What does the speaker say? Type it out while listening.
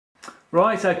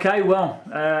Right, okay, well,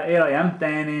 here I am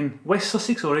down in West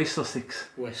Sussex or East Sussex?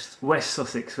 West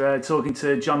Sussex. Talking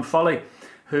to John Folley,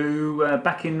 who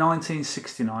back in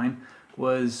 1969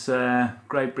 was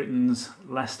Great Britain's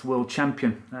last world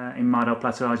champion in Mar del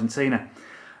Plata, Argentina.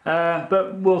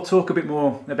 But we'll talk a bit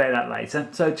more about that later.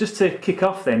 So just to kick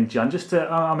off then, John,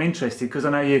 I'm interested because I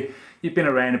know you've been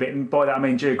around a bit, and by that I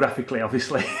mean geographically,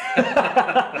 obviously.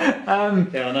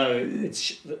 Yeah, I know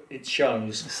it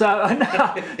shows. So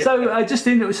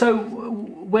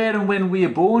where and when were you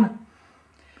born?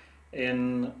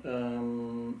 In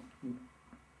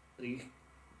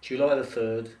July the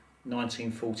 3rd,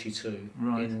 1942,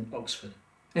 right. in Oxford.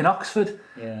 In Oxford?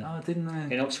 Yeah. Oh, I didn't know.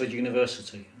 In Oxford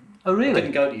University. Oh, really? I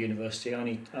didn't go to university.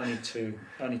 Only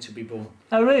to be born.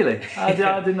 Oh, really? I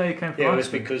didn't know you came from yeah, Oxford. it was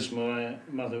because my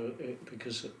mother,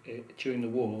 during the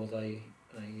war they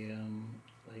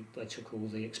took all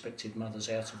the expected mothers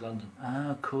out of London.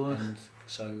 Ah, of course. And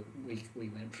so we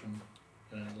went from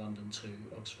London to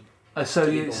Oxford. So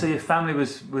your family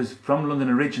was from London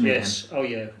originally? Yes. Then? Oh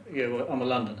yeah. Yeah. Well, I'm a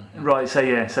Londoner. Yeah. Right. So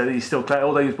yeah. So you still,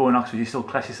 although you was born in Oxford, you still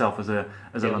class yourself as a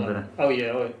Londoner. Oh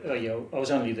yeah. I was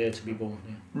only there to be born.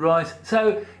 Yeah. Right.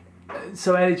 So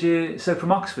how did you? So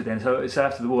from Oxford then. So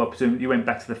after the war, I presume you went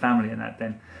back to the family and that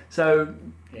then. So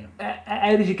yeah.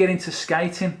 How did you get into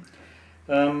skating?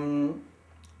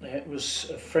 It was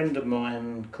a friend of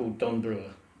mine called Don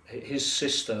Brewer. His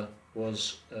sister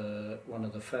was one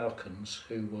of the Falcons,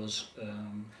 who was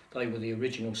they were the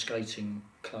original skating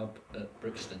club at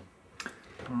Brixton.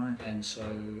 Right. And so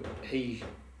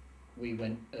we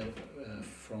went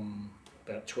from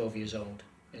about 12 years old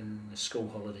in the school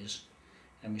holidays,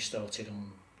 and we started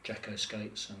on Jacko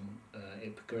skates, and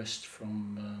it progressed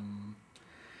from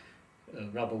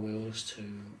rubber wheels to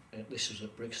this was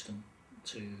at Brixton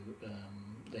to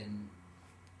then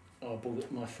I bought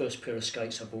my first pair of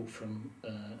skates. I bought from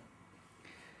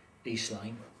East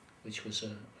Lane, which was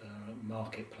a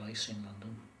marketplace in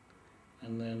London,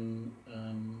 and then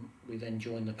we then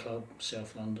joined the club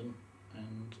South London,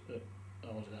 and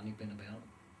I would have only been about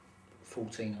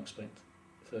 14, I expect,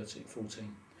 13,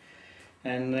 14,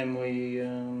 and then we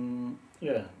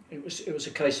it was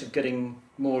a case of getting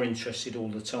more interested all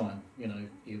the time. You know,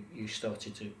 you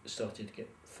started to get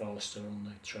faster on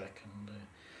the track, and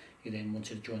you then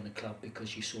wanted to join the club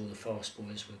because you saw the fast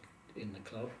boys were in the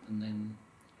club, and then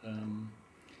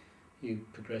you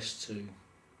progressed to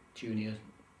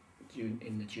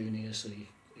in the juniors, the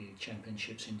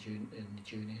championships in the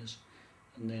juniors,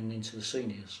 and then into the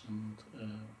seniors, and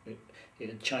it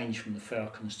had changed from the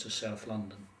Falcons to South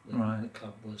London. Right. The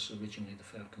club was originally the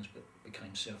Falcons, but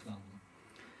became South London,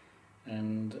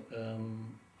 and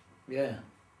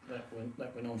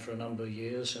that went on for a number of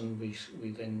years, and we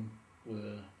then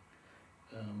were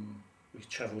we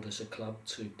travelled as a club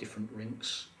to different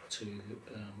rinks, to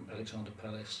Alexander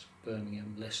Palace,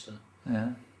 Birmingham, Leicester.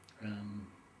 Yeah.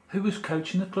 Who was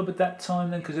coaching the club at that time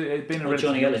then? Because it had been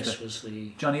Johnny Ellis was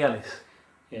the... Johnny Ellis?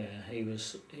 Yeah, he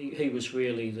was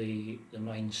really the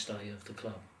mainstay of the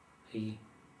club. He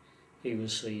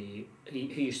used to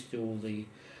do all the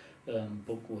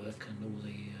bookwork and all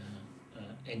the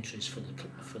entries for the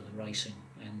racing,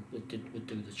 and would do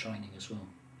the training as well.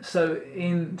 So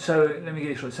let me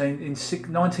get this right. So in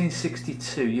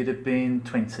 1962, you'd have been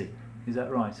 20. Is that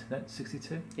right? That's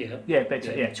 62. Yeah. Yeah,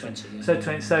 better. Yeah. 20. Yeah. So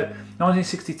 20. So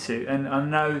 1962, and I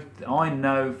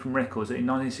know from records that in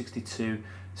 1962,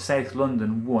 South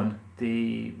London won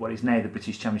what is now the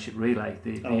British Championship Relay,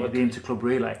 the Interclub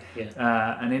Relay.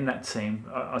 Yeah. And in that team,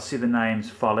 I see the names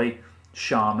Folley,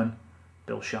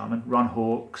 Bill Sharman, Ron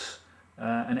Hawkes.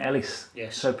 And Ellis.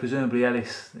 Yes. So presumably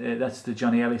Ellis, that's the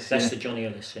Johnny Ellis. That's the Johnny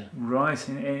Ellis, yeah. Right,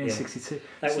 in 62.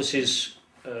 That was his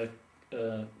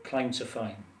claim to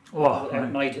fame. Oh,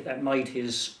 that made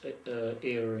his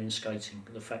era in skating,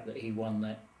 the fact that he won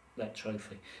that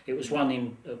trophy. It was won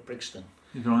in Brixton.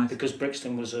 Right. Because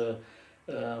Brixton was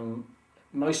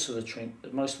most of the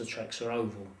tracks are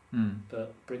oval,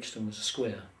 but Brixton was a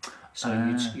square. So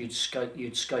you'd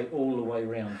skate all the way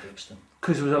around Brixton.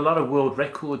 Because there was a lot of world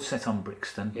records set on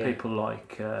Brixton. Yeah. People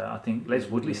like I think Les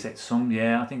Woodley set some.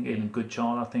 Yeah, I think even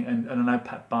Goodchild. I think, and I know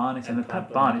Pat Barnett, and Pat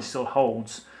Barnett still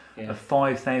holds a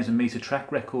 5,000 metre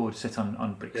track record set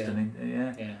on Brixton.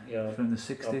 Yeah. From the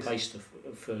 60s. I paced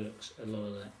for a lot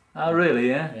of that. Oh really?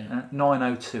 Yeah.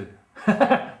 9:02.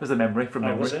 Was the memory from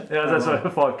memory? Was it? Yeah, that's a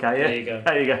 5k. Yeah.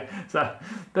 There you go. So,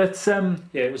 but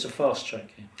it was a fast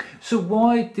track. Yeah. So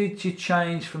why did you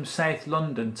change from South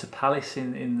London to Palace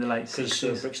in the late 60s?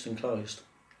 Because Brixton closed.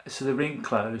 So the rink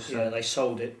closed. Yeah, they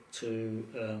sold it to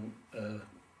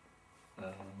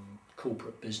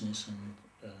corporate business, and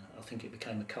I think it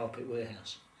became a carpet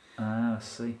warehouse. Ah, I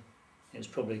see. It was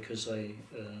probably because they,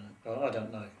 I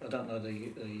don't know. I don't know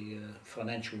the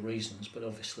financial reasons, but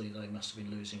obviously they must have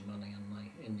been losing money, and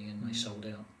in the end they sold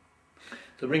out.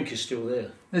 The rink is still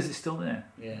there. Is it still there?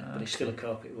 Yeah, but it's still a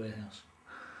carpet warehouse.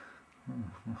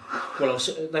 Well, I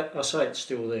say it's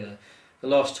still there. The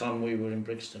last time we were in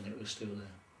Brixton, it was still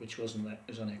there, which wasn't that.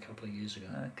 It was only a couple of years ago.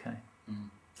 Okay.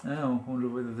 Oh, I wonder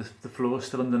whether the floor's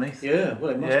still underneath. Yeah,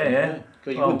 well, it must be. Yeah,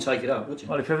 because you wouldn't take it up, would you?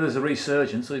 Well, if ever there's a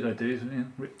resurgence, all you've got to do is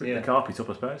rip the carpet up,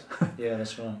 I suppose. Yeah,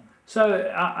 that's right. So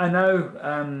I know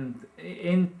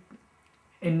in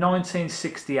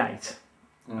 1968,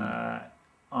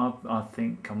 I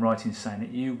think I'm right in saying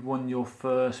that you won your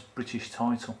first British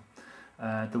title,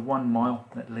 the 1 mile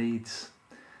at Leeds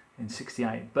in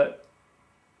 '68. But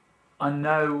I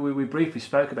know we briefly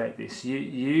spoke about this.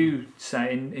 You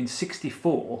say in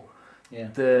 '64,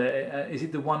 is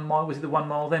it the 1 mile? Was it the 1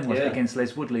 mile then? Was it against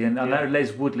Les Woodley? And I know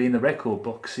Les Woodley in the record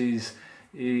books is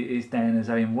down as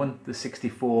having won the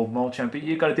 '64 mile champ. But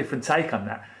you got a different take on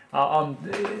that.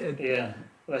 Yeah,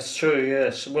 that's true.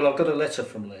 Yes. Well, I've got a letter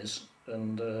from Les,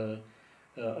 and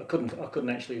I couldn't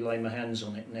actually lay my hands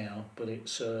on it now. But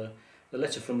it's the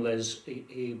letter from Les.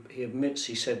 He admits,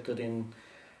 he said that in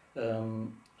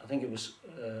I think it was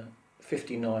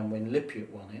 '59 when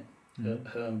Lippiott won it at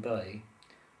Herne Bay,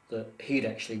 that he'd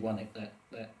actually won it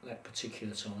that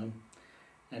particular time,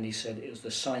 and he said it was the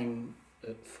same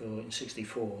in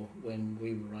 '64 when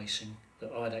we were racing,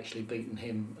 that I'd actually beaten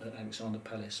him at Alexander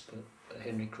Palace, but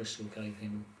Henry Crystal gave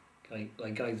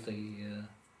the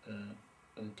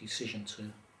decision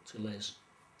to Les.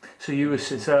 So you were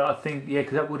I think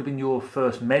because that would have been your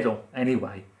first medal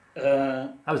anyway.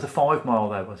 That was the 5 mile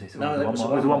though, was it? No, it was a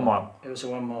 1 mile. It was a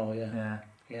 1 mile, yeah.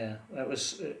 Yeah, that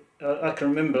was. I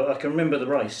can remember the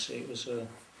race. It was.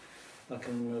 I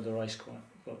can remember the race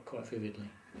quite vividly.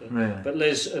 But, really? But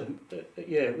Les,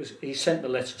 it was. He sent the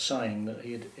letter saying that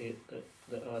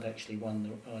that I'd actually won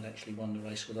the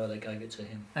race, although they gave it to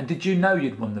him. And did you know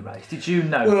you'd won the race? Did you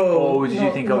know, well, or did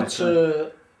you think I was?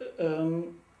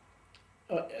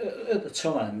 At the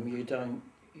time, you don't.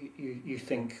 You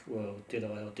think, well, did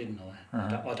I or didn't I?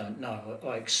 I don't know.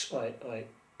 I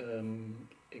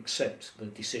accept the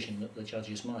decision that the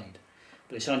judges made,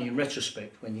 but it's only in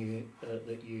retrospect when you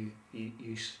that you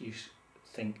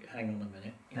think, hang on a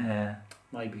minute,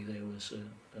 maybe there was a.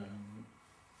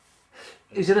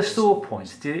 Is it a sore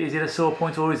point? Is it a sore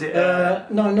point, or is it?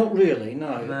 No, not really.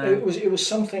 No, it was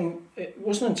something. It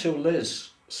wasn't until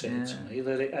Les said to me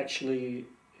that it actually.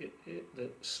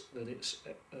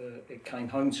 It came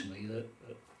home to me that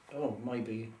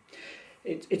maybe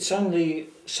it's only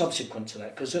subsequent to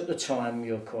that, because at the time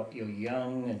you're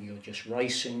young and you're just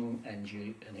racing and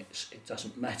it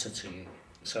doesn't matter to you,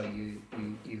 so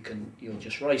you're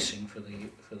just racing for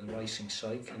the racing's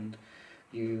sake, and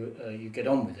you get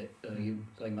on with it.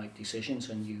 They make decisions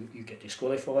and you get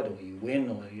disqualified or you win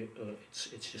or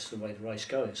it's just the way the race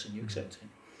goes and you accept it.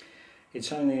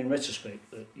 It's only in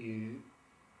retrospect that you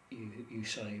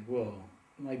say, well,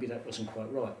 maybe that wasn't quite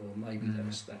right, or maybe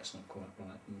that's not quite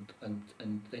right,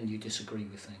 and then you disagree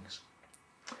with things.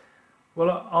 Well,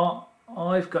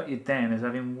 I've got you down as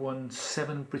having won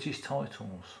 7 British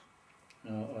titles.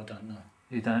 I don't know.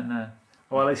 You don't know?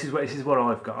 Well, this is what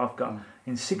I've got. I've got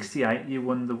in '68 you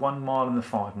won the 1 mile and the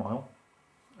 5 mile,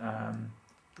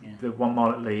 the 1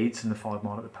 mile at Leeds and the 5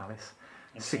 mile at the Palace.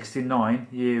 Okay. '69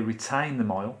 you retained the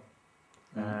mile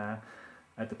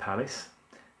at the Palace.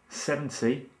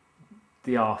 '70,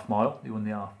 the half mile. You won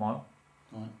the half mile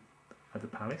at the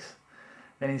Palace.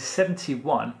 Then in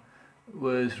 '71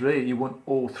 was really you won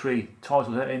all 3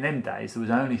 titles. In them days there was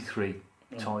only 3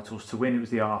 titles to win. It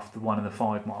was the half, the 1 and the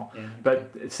 5 mile. Yeah, okay.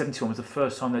 But '71 was the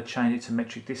first time they changed it to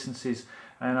metric distances,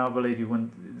 and I believe you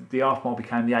won the half mile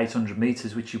became the 800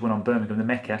 metres, which you won on Birmingham, the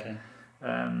Mecca. Okay.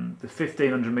 The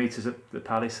 1500 metres at the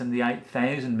Palace and the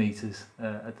 8000 metres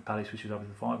at the Palace, which was over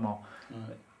the 5 mile.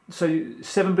 Right. So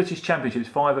 7 British Championships,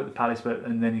 5 at the Palace,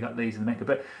 and then you got Leeds and the Mecca.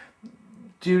 But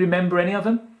do you remember any of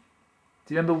them?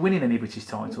 Do you remember winning any British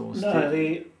titles?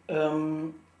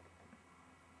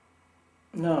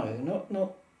 No,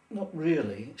 not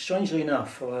really. Strangely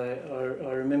enough, I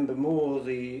remember more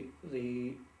the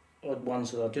odd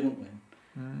ones that I didn't win,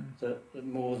 that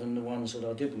more than the ones that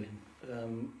I did win,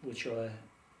 which I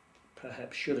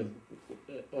perhaps should have.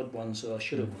 Odd ones that I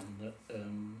should have won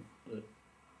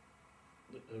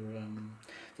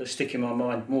that stick in my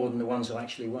mind more than the ones I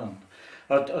actually won.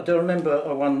 I do remember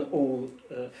I won all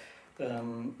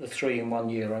the 3 in 1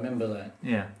 year. I remember that.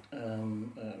 Yeah.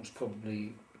 It was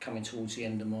probably coming towards the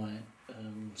end of my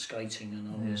skating, and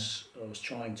I was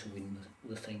trying to win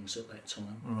the things at that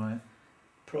time. Right.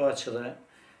 Prior to that,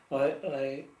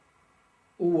 I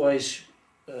always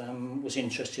was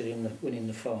interested in winning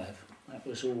the 5. That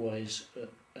was always,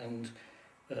 and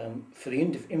for the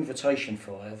invitation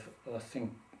 5, I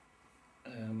think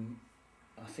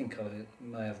I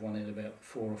may have won it about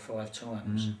 4 or 5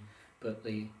 times, but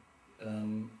the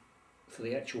for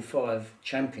the actual 5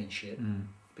 championship,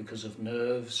 because of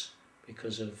nerves,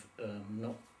 because of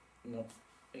not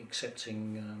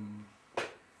accepting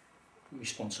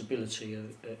responsibility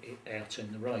out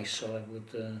in the race, I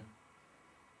would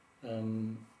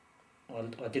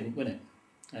I didn't win it,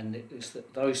 and it was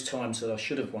those times that I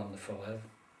should have won the 5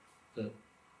 that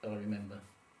I remember.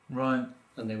 Right.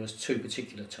 And there was 2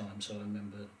 particular times I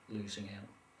remember losing out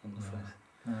on the 5.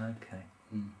 Okay.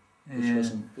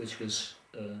 Which was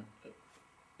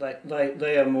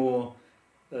they are more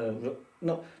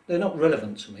they're not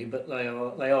relevant to me, but they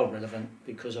are relevant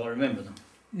because I remember them.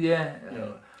 Yeah.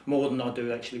 More than I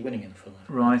do actually winning in the 5.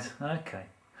 Right. Okay.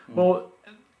 Well,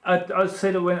 I'd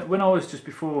say that when I was just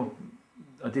before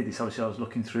I did this, obviously I was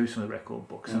looking through some of the record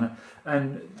books,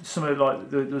 and some of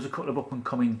there was a couple of up and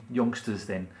coming youngsters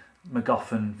then,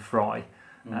 McGough and Fry,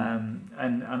 and I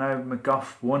know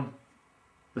McGough won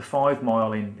the 5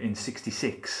 mile in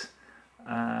 '66,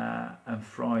 and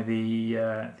Fry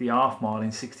the half mile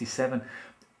in '67.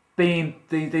 Being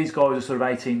these guys are sort of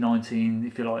 18, 19,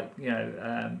 if you like,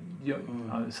 I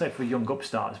would say for young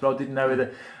upstarts, but I didn't know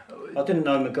whether. I didn't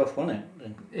know McGough won it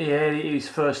then. Yeah, his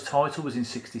first title was in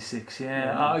 '66.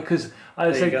 Yeah, because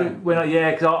I said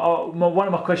because one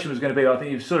of my questions was going to be, I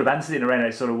think you've sort of answered it in around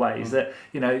that sort of way, is that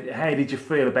how did you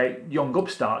feel about young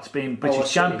upstarts being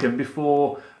British champion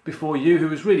before you, who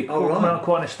was really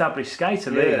quite an established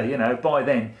skater, really. By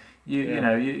then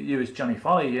you was Johnny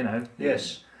Folley.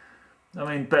 Yes. I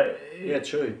mean, but yeah,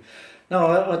 true.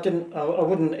 No, I didn't. I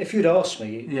wouldn't. If you'd asked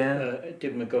me,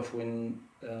 did McGough win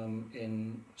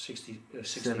in 60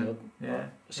 odd? Yeah,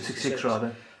 66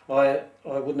 rather. I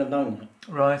wouldn't have known that.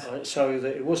 Right. So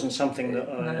that it wasn't something that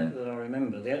I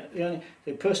remember.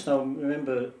 The person I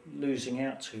remember losing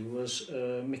out to was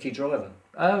Mickey Driver.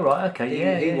 Oh right, okay,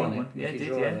 he won it. Yeah, Mickey did,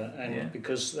 Driver, and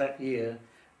because that year,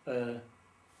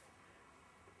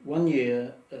 one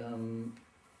year.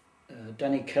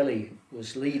 Danny Kelly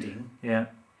was leading,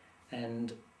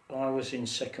 and I was in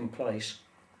second place,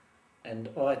 and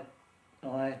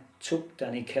I took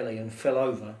Danny Kelly and fell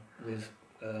over with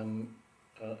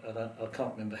I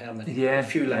can't remember how many, a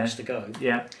few laps to go,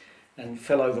 and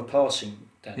fell over passing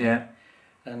Danny,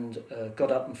 and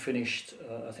got up and finished.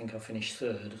 I think I finished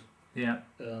 3rd.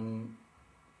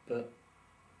 But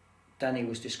Danny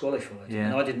was disqualified,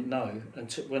 and I didn't know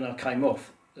until when I came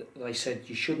off. They said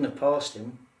you shouldn't have passed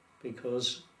him,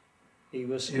 because he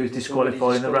was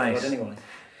disqualified in the race anyway.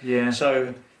 Yeah.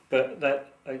 So, but that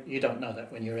you don't know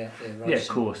that when you're out there racing. Yeah, of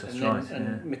course, that's right.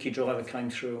 And Mickey Driver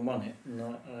came through and won it, and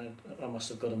I must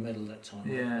have got a medal that time.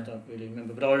 Yeah. I don't really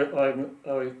remember, but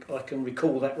I can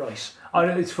recall that race.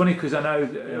 It's funny because I know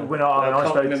when I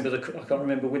can't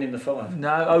remember winning the 5.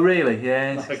 No, oh really?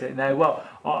 Yeah. No. Well,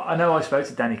 I know I spoke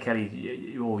to Danny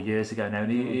Kelly all years ago now,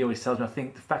 and he always tells me, I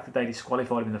think the fact that they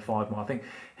disqualified him in the 5 mile, I think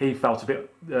he felt a bit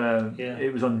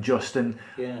it was unjust, and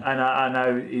I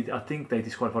know I think they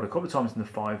disqualified a couple of times in the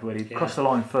 5 where he crossed the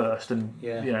line first and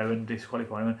and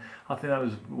disqualified him. And I think that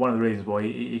was one of the reasons why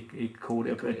he called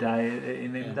it a day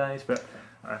in them days. But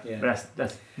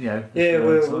that's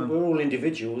we're all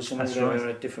individuals, and there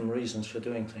are different reasons for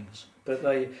doing things. But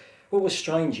what was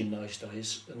strange in those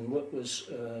days, and what was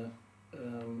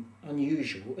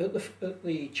unusual at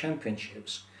the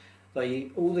championships,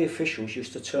 all the officials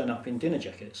used to turn up in dinner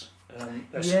jackets.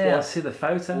 I see the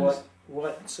photos.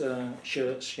 White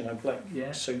shirts, black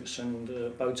suits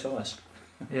and bow ties.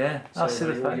 Yeah, so I see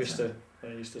the photos.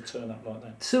 They used to turn up like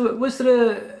that. So was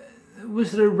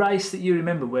there a race that you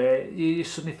remember where you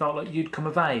suddenly felt like you'd come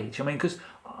of age? I mean, because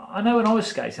I know when I was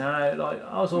skating, I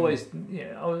was always,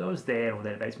 I was there or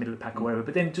thereabouts, middle of the pack or whatever.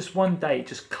 But then just one day it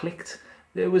just clicked.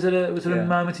 Was there a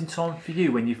moment in time for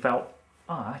you when you felt,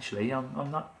 actually,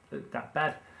 I'm not that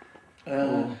bad?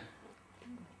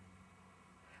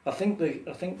 I think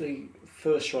the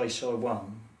first race I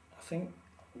won,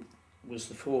 was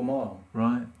the 4 mile.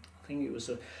 Right. I think it was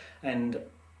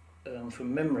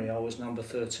from memory I was number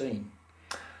 13,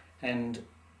 and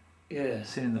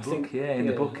seen in the book. In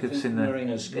the book I've seen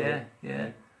Marina's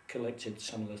collected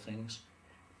some of the things,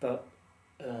 but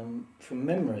from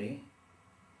memory,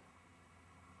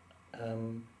 I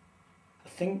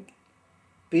think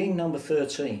being number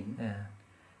 13,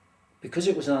 because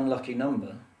it was an unlucky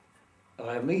number,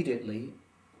 I immediately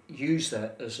used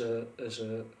that as a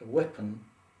weapon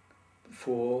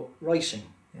for racing,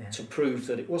 to prove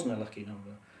that it wasn't a lucky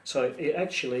number. So it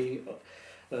actually,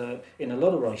 in a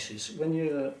lot of races, when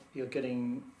you're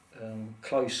getting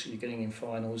close, you're getting in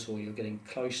finals or you're getting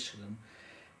close to them,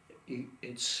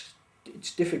 it's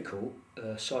difficult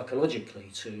psychologically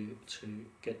to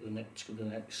get the next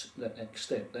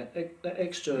step. That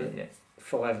extra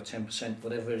 5 or 10%,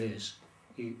 whatever it is,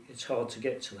 it's hard to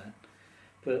get to that.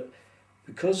 But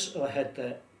because I had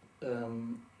that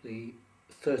the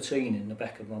 13 in the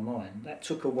back of my mind, that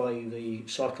took away the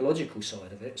psychological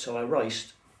side of it. So I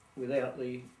raced without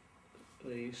the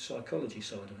psychology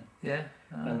side of it. Yeah,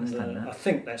 I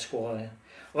think that's why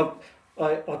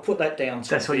I put that down to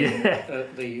that's what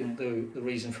the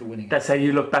reason for winning. That's how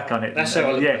you look back on it. That's how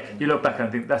I look back on it. You look back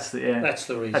and think that's the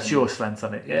reason. That's your slant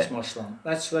on it. Yeah, that's my slant.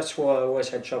 That's why I always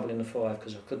had trouble in the 5,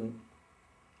 because I couldn't.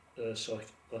 So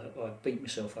I beat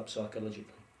myself up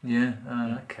psychologically. Yeah.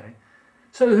 Okay.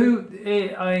 So who?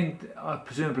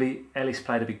 Presumably Ellis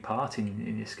played a big part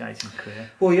in your skating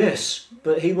career. Well, yes,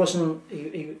 but he wasn't.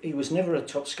 He was never a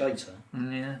top skater.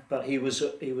 Yeah. But he was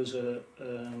a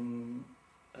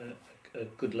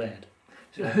good lad.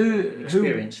 So an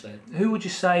experienced lad. Who would you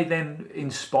say then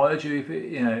inspired you?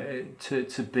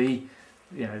 To be,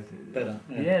 better.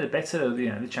 The better.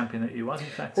 The champion that you was, in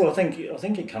fact. Well, I think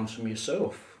it comes from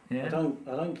yourself. Yeah. I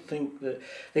don't think that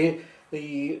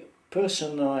the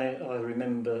person I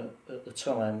remember at the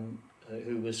time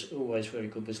who was always very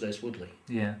good was Les Woodley.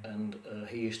 Yeah. And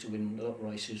he used to win a lot of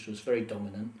races. Was very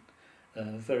dominant,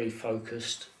 very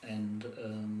focused, and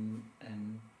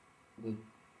would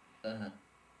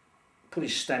put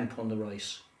his stamp on the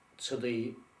race to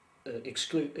the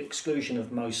exclusion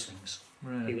of most things.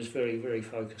 Right. He was very, very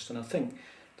focused, and I think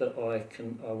that I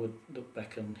would look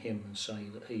back on him and say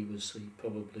that he was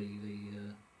probably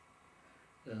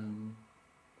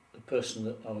the person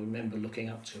that I remember looking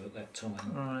up to at that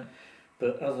time. Right.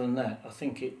 But other than that, I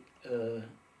think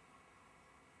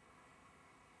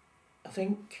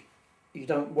you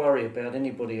don't worry about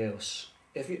anybody else.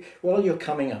 While you're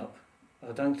coming up,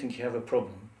 I don't think you have a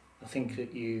problem. I think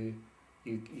that you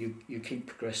keep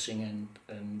progressing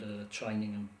and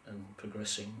training and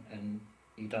progressing, and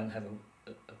you don't have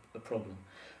a problem.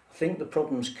 I think the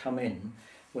problems come in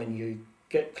when you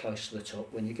get close to the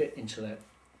top, when you get into that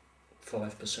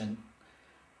 5%,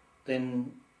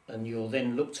 and you're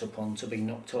then looked upon to be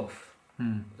knocked off.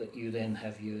 That you then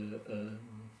have your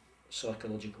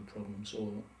psychological problems,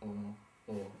 or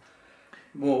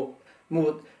more.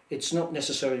 It's not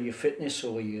necessarily your fitness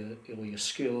or your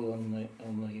skill on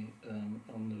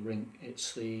the rink.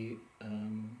 It's the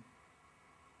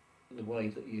way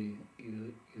that you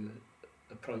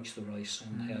approach the race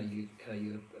and how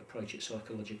you approach it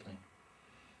psychologically.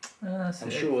 I'm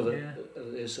sure that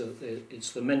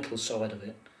it's the mental side of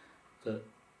it that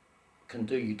can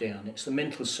do you down. It's the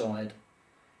mental side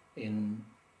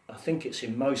I think it's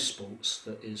in most sports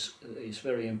that is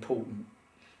very important.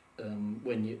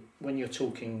 When you're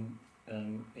talking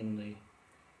in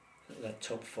that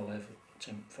top 5 or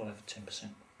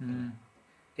 10%,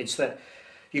 it's that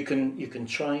you can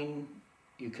train,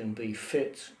 you can be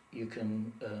fit, you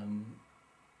can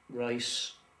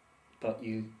race, but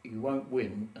you won't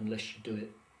win unless you do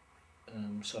it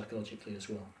psychologically as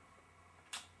well.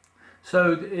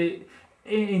 So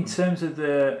in terms of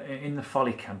in the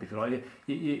Folley camp, if you like,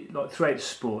 like throughout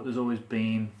sport, there's always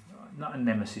been not a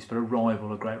nemesis, but a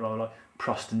rival, a great rival, like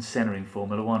Prost and Senna in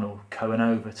Formula 1 or Cohen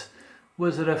Overt.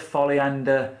 Was there a Folley and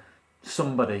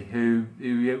somebody who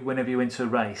whenever you went to a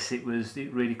race, it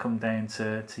really come down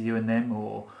to you and them,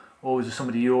 or was there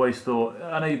somebody you always thought?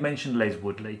 I know you've mentioned Les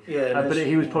Woodley, but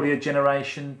he was probably a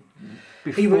generation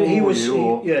before you.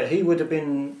 He would have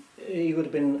been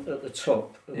at the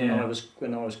top when I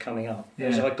was coming up. Yeah.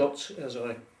 As I got to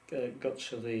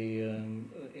the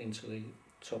into the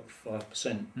top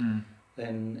 5%,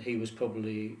 then he was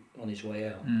probably on his way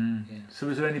out. Yeah. So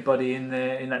was there anybody in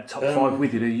that top 5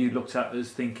 with you that you looked at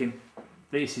as thinking,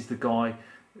 this is the guy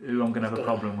who I'm going to have a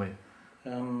problem with?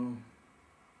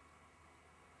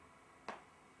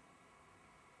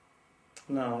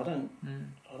 No,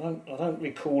 I don't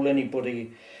recall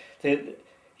anybody.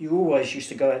 You always used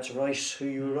to go out to race who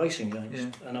you were racing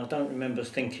against, and I don't remember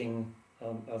thinking,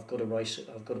 I've got to race,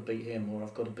 I've got to beat him, or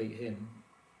I've got to beat him.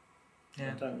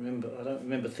 Yeah. I don't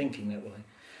remember thinking that way.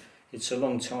 It's a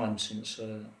long time since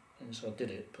I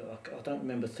did it, but I don't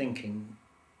remember thinking,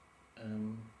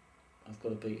 I've got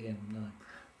to beat him. No.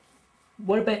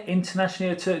 What about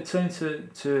internationally? Turn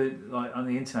to like on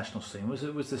the international scene. Was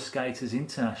the skaters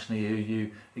internationally who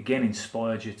you again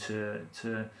inspired you to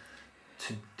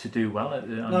do well?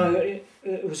 No,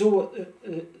 it was all.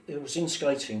 It was in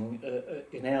skating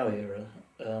in our era.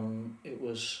 It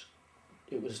was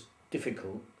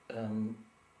difficult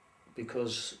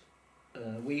because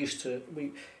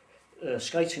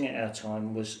skating at our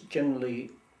time was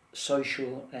generally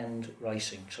social and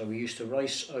racing. So we used to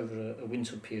race over a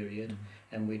winter period,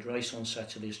 and we'd race on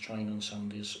Saturdays, train on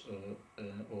Sundays,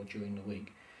 or during the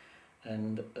week.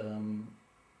 And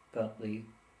but the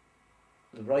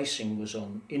racing was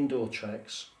on indoor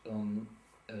tracks, on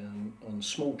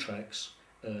small tracks,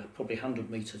 probably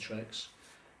 100-metre tracks,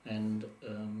 and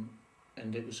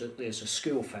there's a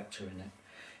skill factor in it.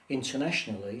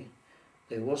 Internationally,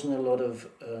 there wasn't a lot of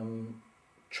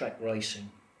track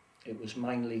racing. It was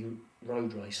mainly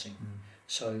road racing.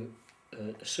 So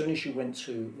as soon as you went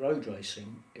to road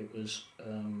racing, it was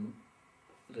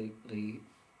the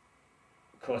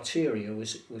criteria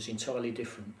was entirely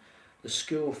different. The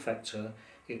skill factor,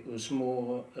 it was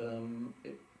more on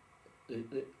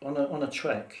a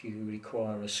track you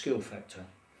require a skill factor.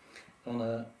 On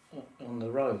the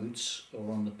roads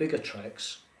or on the bigger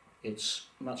tracks, it's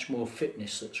much more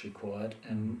fitness that's required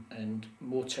and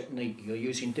more technique. You're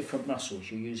using different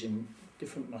muscles. You're using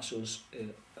different muscles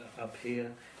up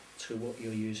here to what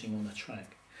you're using on the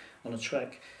track. On a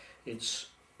track, it's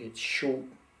short,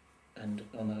 and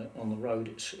on the road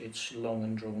it's long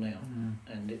and drawn out,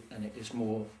 and it is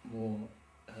more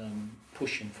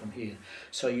pushing from here.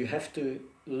 So you have to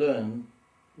learn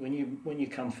when you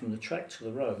come from the track to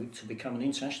the road to become an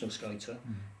international skater.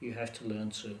 You have to learn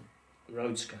to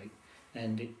road skate,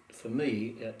 and for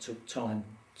me it took time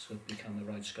to become a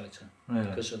road skater,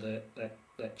 because of that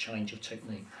change of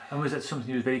technique. And was that something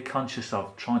you were very conscious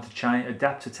of, trying to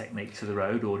adapt a technique to the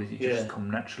road, or did it just come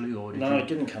naturally? Or no, it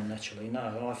didn't come naturally.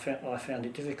 No, I found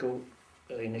it difficult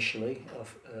initially,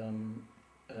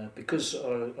 because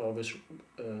I was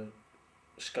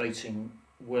skating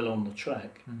well on the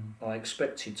track. I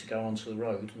expected to go onto the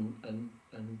road and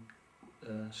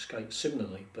skate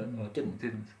similarly, but I didn't.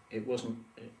 It wasn't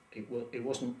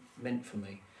meant for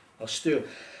me. I still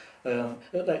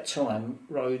at that time,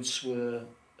 roads were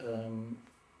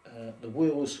the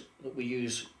wheels that we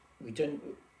use. We didn't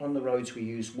on the roads. We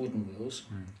used wooden wheels,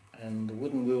 and the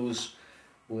wooden wheels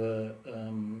were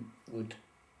would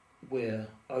wear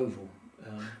oval,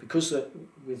 because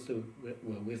with the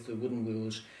wooden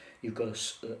wheels, you've got a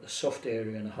soft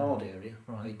area and a hard area.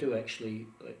 They do actually,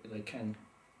 they can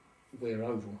wear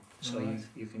oval, so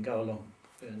you can go along,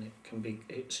 and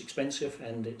it's expensive,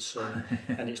 and it's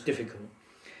and it's difficult.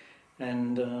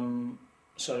 And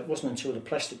so it wasn't until the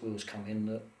plastic wheels come in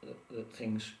that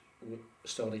things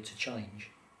started to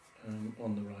change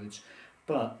on the roads.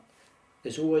 But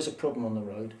there's always a problem on the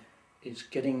road. It's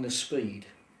getting the speed.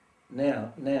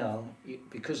 Now,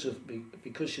 because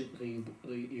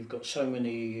you've got so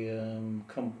many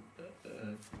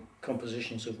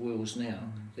compositions of wheels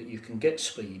now, that you can get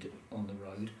speed on the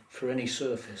road for any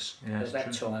surface. At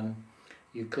that time,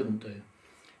 you couldn't do.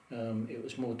 It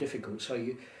was more difficult. So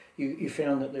you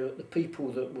found that the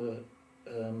people that were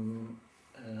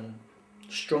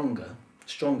stronger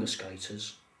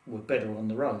skaters were better on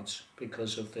the roads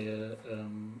because of their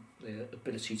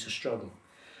ability to struggle.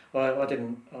 I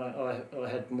didn't. I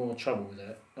had more trouble with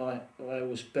that. I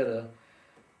was better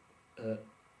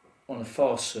on a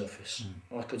fast surface.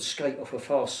 I could skate off a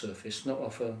fast surface, not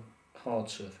off a hard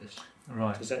surface.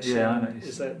 Right. Does that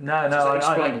does that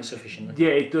explain it sufficiently?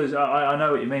 Yeah, it does. I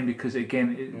know what you mean, because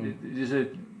again, there's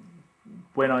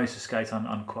when I used to skate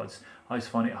on quads, I used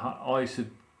to find it hard. I used to,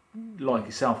 like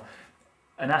yourself,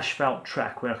 an asphalt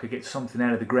track where I could get something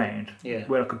out of the ground,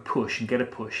 where I could push and get a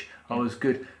push. I was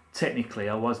good. Technically,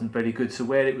 I wasn't very good. So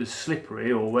where it was slippery,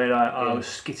 or where I was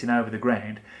skidding over the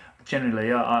ground,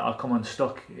 generally I come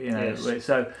unstuck.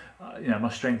 So my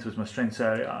strength was my strength.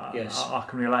 So I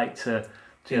can relate to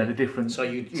the different. So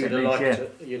you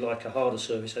like a harder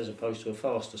surface as opposed to a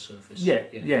faster surface. A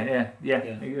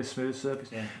smoother surface.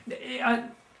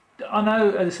 I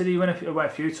know, as I said, you went away a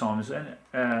few times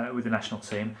with the national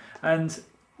team, and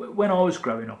when I was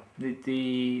growing up,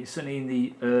 certainly in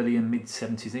the early and mid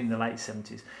 70s, even the late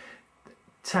 70s,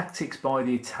 tactics by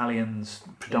the Italians,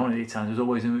 predominantly Italians,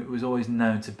 was always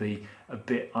known to be a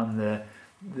bit on the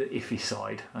iffy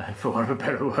side, for want of a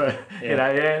better word.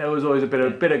 There was always a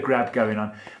bit of grab going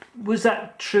on. Was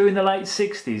that true in the late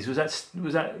 60s? Was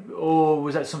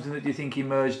that something that you think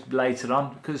emerged later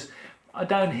on? Because I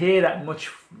don't hear that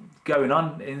much going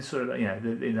on in sort of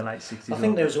in the late 60s. I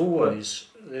think there's always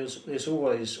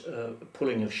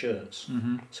pulling of shirts.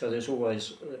 So there's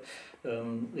always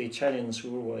the Italians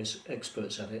were always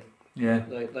experts at it.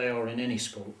 They are in any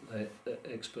sport. They're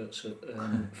experts at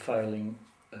failing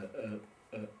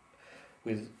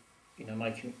with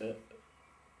making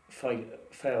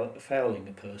fouling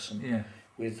a person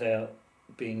without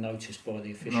being noticed by the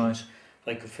officials.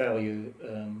 they could foul you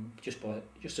just by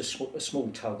a small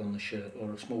tug on the shirt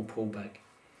or a small pullback.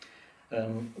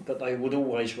 But they would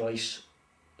always race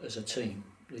as a team.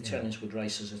 The Italians would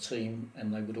race as a team,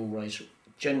 and they would always,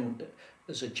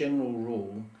 as a general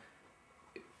rule,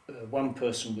 one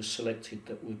person was selected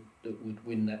that would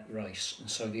win that race, and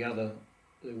so there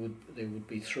would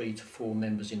be 3 to 4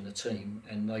 members in the team,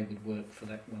 and they would work for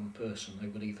that one person. They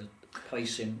would either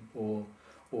pace him or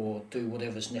do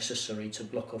whatever's necessary to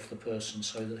block off the person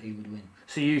so that he would win.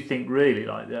 So you think really,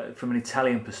 like from an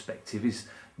Italian perspective, is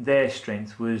their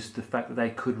strength was the fact that they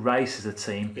could race as a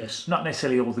team, yes, not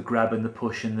necessarily all the grab and the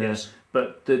push and the,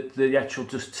 but the actual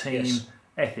just team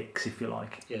ethics, if you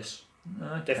like. Yes,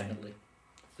 okay. Definitely.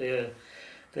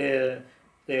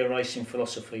 Their racing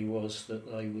philosophy was that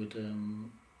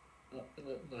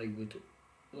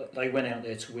they went out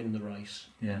there to win the race,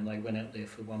 and they went out there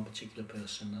for one particular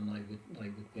person, and they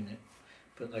would win it.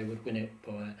 But they would win it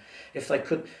by, if they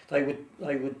could, they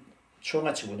would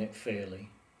try to win it fairly.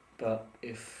 But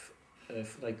if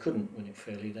they couldn't win it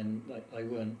fairly, then they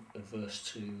weren't averse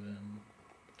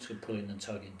to pulling and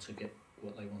tugging to get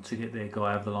what they wanted. To get their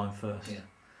guy over the line first. Yeah.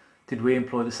 Did we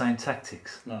employ the same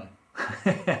tactics? No.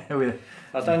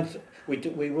 I don't.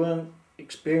 We weren't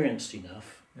experienced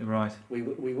enough. Right. We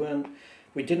weren't.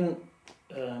 We didn't.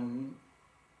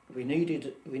 We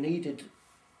needed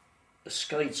a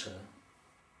skater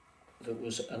that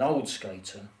was an old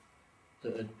skater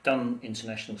that had done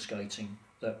international skating,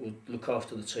 that would look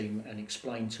after the team and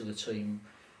explain to the team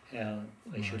how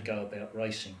they should go about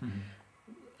racing.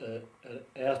 At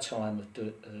our time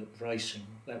of racing,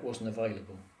 that wasn't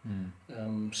available.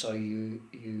 So you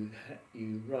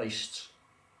raced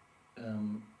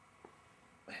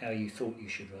how you thought you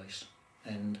should race,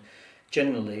 and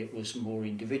generally it was more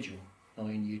individual. I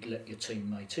mean, you'd let your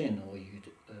teammate in, or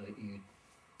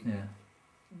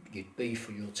you'd be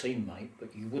for your teammate,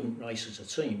 but you wouldn't race as a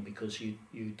team because you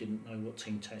didn't know what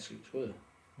team tactics were.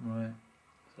 Right.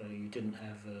 So you didn't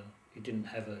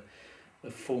have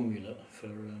a formula for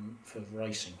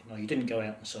racing. No, you didn't go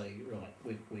out and say, right,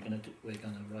 we're going to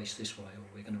race this way, or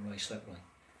we're going to race that way.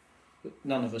 But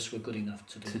none of us were good enough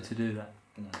to do that.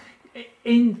 No.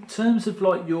 In terms of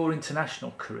like your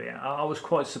international career, I was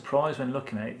quite surprised when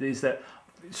looking at it. Is that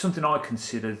something I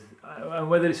considered, and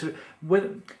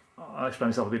I'll explain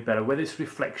myself a bit better, whether it's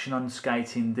reflection on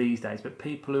skating these days, but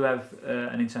people who have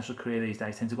an international career these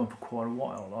days tend to go on for quite a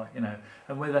while,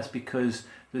 and whether that's because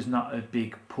there's not a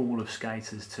big pool of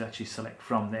skaters to actually select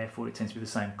from, therefore it tends to be the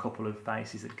same couple of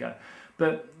faces that go.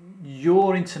 But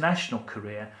your international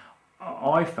career,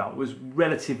 I felt, was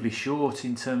relatively short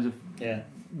in terms of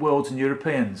Worlds and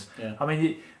Europeans. Yeah. I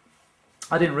mean,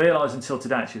 I didn't realise until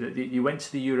today actually that you went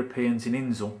to the Europeans in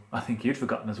Insel. I think you'd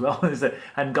forgotten as well,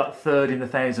 and got third in the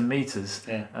 1,000 metres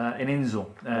in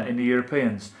Insel in the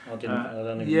Europeans. I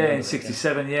don't even in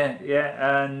 '67.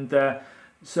 And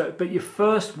but your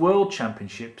first World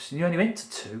Championships, and you only went to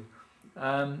 2.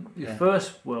 Your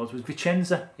first Worlds was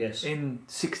Vicenza in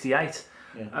 '68.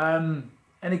 Yeah.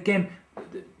 And again,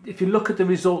 if you look at the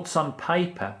results on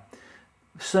paper,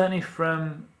 certainly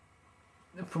from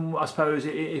I suppose,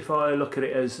 if I look at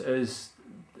it as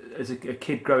a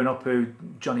kid growing up who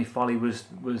Johnny Folley was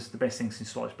the best thing since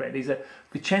sliced bread, these are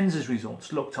Vicenza's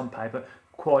results looked on paper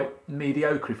quite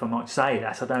mediocre, if I might say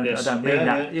that. I don't mean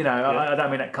that. I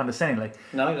don't mean that condescendingly.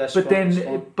 No, that's but fine,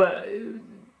 then but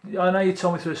I know you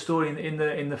told me through a story in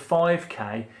the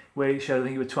 5K where it showed I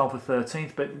think you were 12th or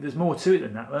 13th, but there's more to it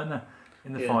than that, weren't there,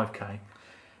 in the 5K?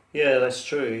 Yeah, that's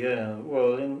true. Yeah,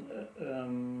 well,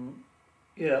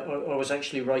 I was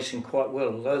actually racing quite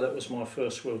well, although that was my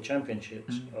first World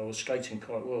Championships. I was skating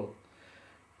quite well,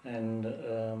 and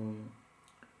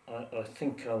I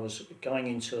think I was going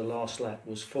into the last lap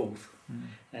was 4th,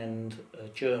 and a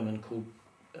German called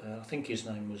I think his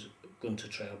name was Gunter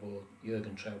Traub or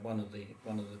Jürgen Traub, one of the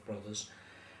brothers,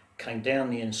 came down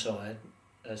the inside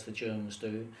as the Germans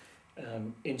do,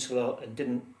 into the, and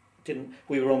didn't.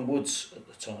 We were on woods at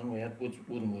the time. We had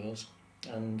wooden wheels,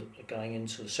 and going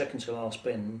into the second to last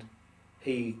bend,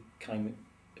 he came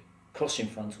across in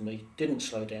front of me. Didn't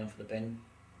slow down for the bend.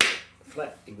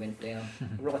 Flat, he went down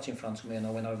right in front of me, and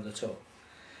I went over the top.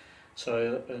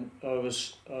 So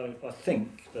I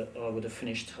think that I would have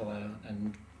finished higher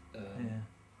and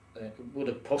would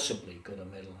have possibly got a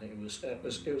medal. It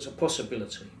was a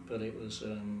possibility, but it was.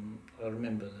 I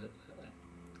remember that.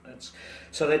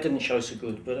 So that didn't show so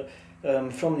good, but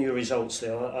from your results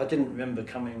there, I didn't remember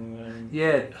coming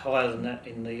higher than that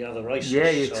in the other races. Yeah,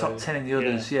 you're top 10 in the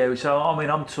others. Yeah, so I mean,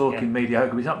 I'm talking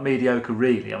mediocre. It's not mediocre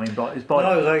really. I mean, by the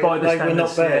they were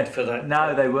not bad for that.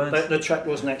 No, they weren't. The track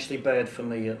wasn't actually bad for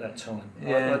me at that time.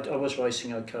 I was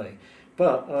racing okay,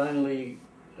 but I only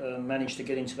managed to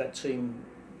get into that team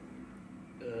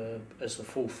as the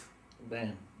fourth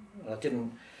man. I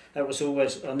didn't. That was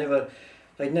always. I never.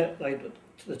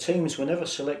 The teams were never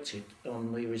selected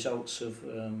on the results of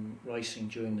racing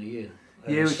during the year.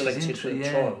 They were selected for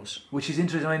trials. Which is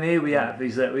interesting. I mean, here we have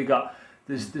is that we got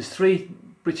there's three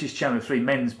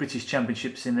men's British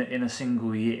championships in a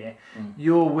single year.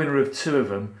 You're winner of two of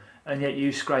them, and yet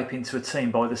you scrape into a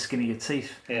team by the skin of your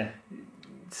teeth. Yeah.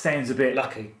 Sounds a bit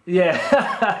lucky.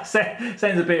 Yeah, sounds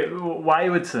a bit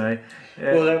wayward to me.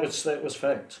 Yeah. Well, that was fact. That was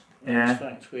fact.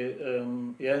 We,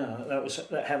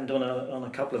 that happened on a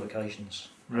couple of occasions.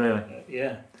 Really?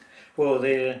 Yeah. Well,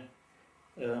 there,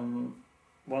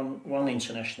 one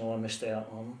international I missed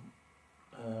out on.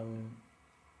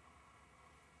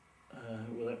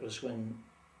 Well, that was when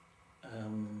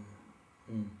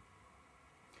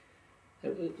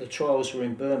the trials were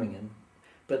in Birmingham,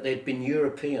 but there'd been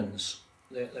Europeans.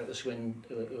 That was when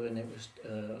it was.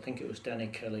 I think it was Danny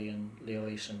Kelly and Leo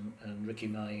Eason and Ricky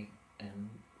May and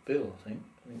Bill. I think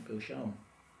Bill Sharman.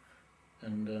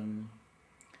 And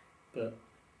but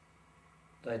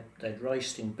they'd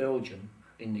raced in Belgium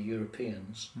in the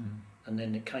Europeans, and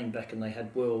then it came back and they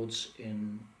had worlds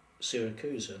in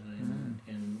Syracuse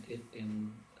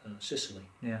in Sicily.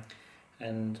 Yeah.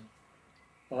 And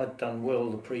I'd done well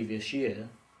the previous year,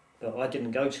 but I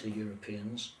didn't go to the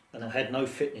Europeans. And I had no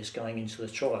fitness going into the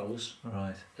trials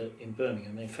in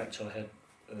Birmingham. In fact, I had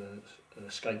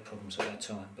skate problems at that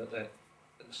time, but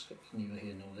that's neither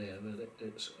here nor there. But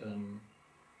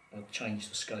I changed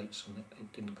the skates and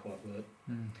it didn't quite work.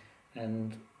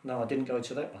 And no, I didn't go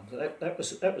to that one. That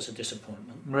was a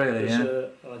disappointment. Really, because,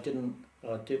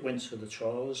 I went to the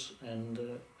trials and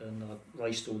I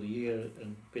raced all the year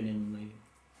and been in the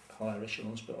higher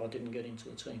echelons, but I didn't get into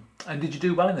the team. And did you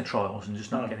do well in the trials and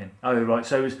just not get in? Oh, right.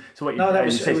 So it was it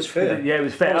was fair. Yeah, it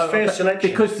was fair. It was fair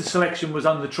selection because the selection was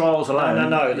on the trials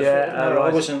alone. No. I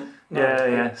wasn't.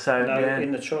 No, So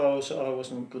in the trials, I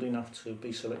wasn't good enough to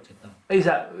be selected. No. Is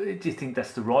that? Do you think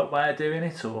that's the right way of doing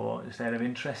it, or is that out of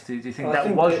interest? Do you think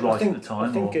was right at the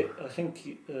time?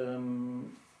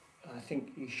 I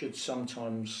think you should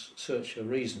sometimes search for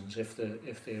reasons if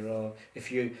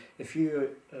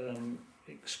you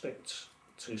expect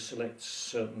to select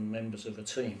certain members of a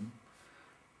team,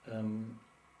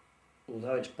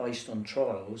 although it's based on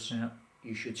trials,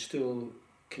 you should still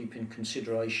keep in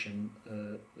consideration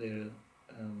their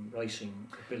racing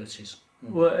abilities.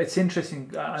 Well, it's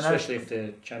interesting, especially if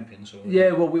they're champions.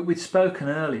 We'd spoken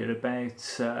earlier about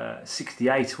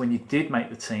 68 when you did make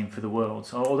the team for the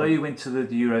Worlds. Although you went to the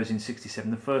Euros in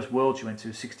 67, the first Worlds you went to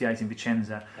was 68 in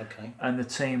Vicenza. Okay. And the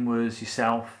team was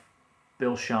yourself,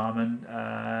 Bill Sharman,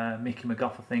 Mickey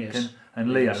McGough, I think,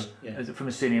 and Leo, from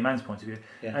a senior man's point of view.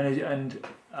 Yeah. And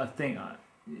I think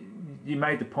you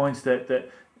made the point that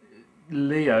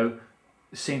Leo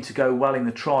seemed to go well in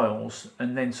the trials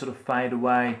and then sort of fade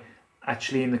away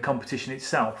actually in the competition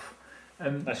itself.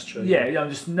 That's true. Yeah, I'm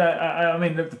just I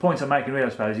mean the point I'm making really, I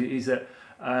suppose, is that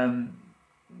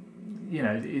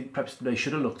perhaps they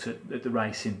should have looked at the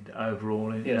racing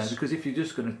overall, because if you're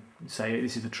just going to say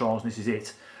this is the trials and this is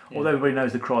it, although everybody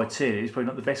knows the criteria, it's probably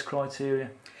not the best criteria.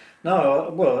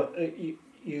 No, well,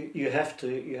 you have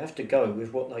to go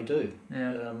with what they do.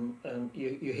 Yeah.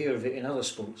 You hear of it in other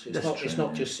sports. It's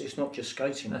not just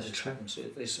skating. That's true.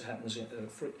 This happens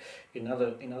in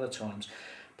other times,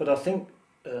 but I think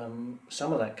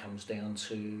some of that comes down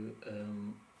to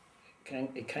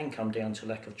it can come down to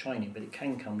lack of training, but it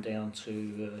can come down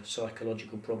to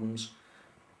psychological problems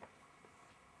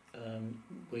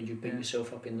where you beat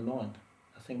yourself up in the mind.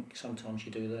 I think sometimes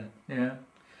you do that. Yeah.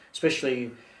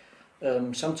 Especially.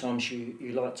 Sometimes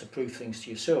you like to prove things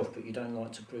to yourself, but you don't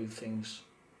like to prove things.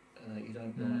 You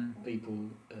don't like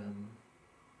people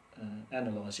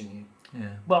analysing you.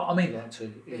 Yeah. Well, I mean, you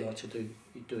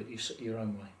do it your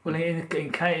own way. Well, in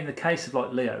the case of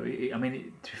like Leo, to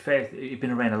be fair, he'd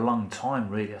been around a long time,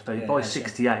 really. I suppose by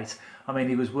 68. I mean,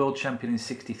 he was world champion in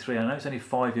 63. I know it's only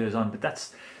 5 years on, but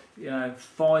that's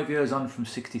 5 years on from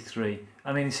 63.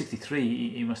 I mean, in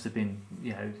 63, he must have been,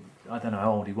 I don't know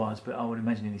how old he was, but I would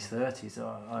imagine in his 30s.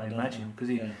 I imagine because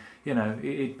he'd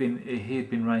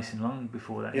been racing long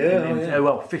before that.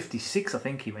 Well, 56, I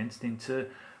think he went into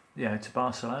to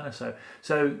Barcelona.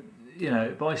 So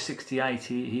by 68,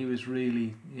 he was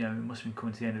really he must have been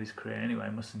coming to the end of his career anyway.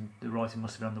 The writing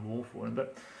must have been on the wall for him.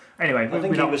 But anyway, I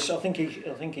think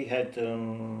he had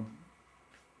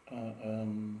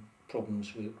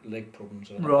problems with leg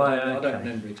problems. I don't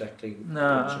remember exactly.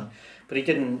 No, but he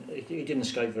didn't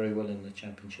skate very well in the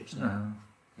championships. No.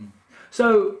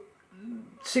 So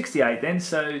 68 then.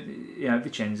 So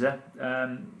Vicenza.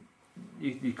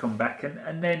 you come back,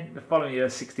 and then the following year,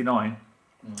 69,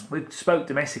 we spoke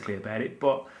domestically about it,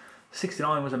 but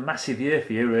 69 was a massive year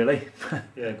for you, really.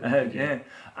 Yeah, good, yeah.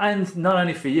 And not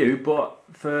only for you, but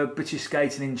for British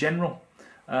skating in general.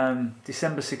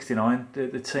 December 69,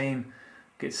 the team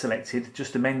gets selected,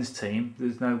 just a men's team.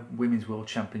 There's no women's world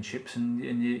championships, and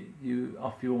you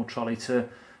off your trolley to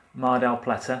Mar del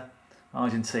Plata,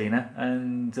 Argentina,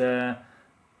 and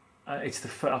I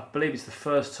believe it's the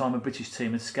first time a British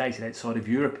team had skated outside of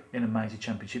Europe in a major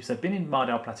championships. They've been in Mar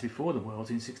del Plata before the Worlds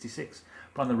in '66,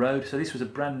 but on the road. So this was a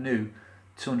brand new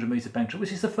 200-metre bank track,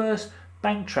 which is the first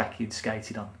bank track you'd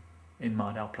skated on in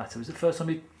Mar del Plata. It was the first time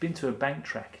you'd been to a bank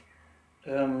track.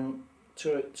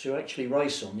 To actually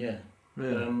race on, yeah.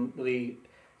 Really?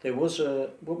 There was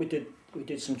we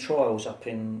did some trials up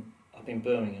in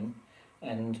Birmingham,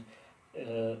 and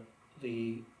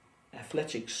the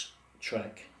athletics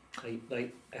track. Was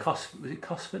it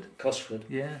Cosford? Cosford.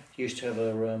 Yeah. Used to have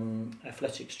a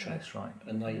athletics track. That's right.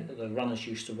 And the runners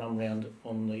used to run round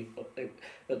on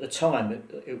at the time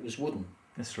it was wooden.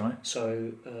 That's right.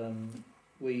 So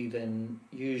we then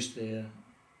used their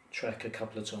track a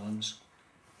couple of times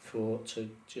to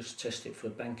just test it for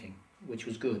banking, which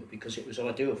was good because it was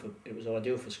ideal for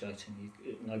skating.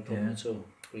 No problem at all.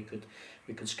 We could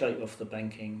skate off the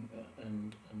banking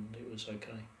and it was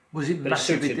okay. Was it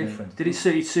massively different? Did it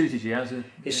suited you as a?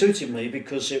 It suited me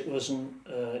because it wasn't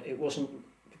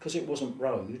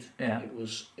road. Yeah. It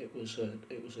was a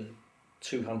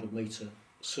 200-metre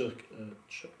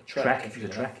track. If you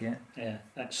track, yeah. Yeah,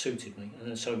 that suited me,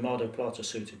 and so Mar del Plata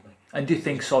suited me. And do you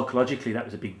think psychologically that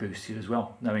was a big boost to you as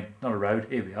well? Knowing not a road,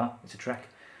 here we are, it's a track.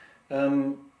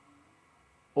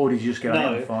 Or did you just go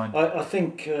out and find? I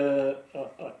think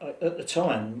at the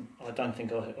time I don't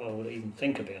think I would even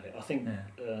think about it. I think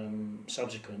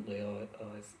subsequently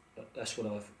that's what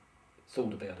I've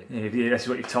thought about it. Yeah, that's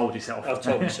what you've told yourself. I've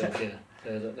told myself, yeah.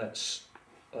 That's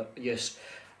yes.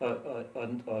 I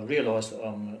realised that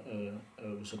I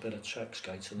was a better track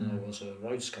skater than I was a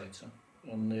road skater,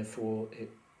 and therefore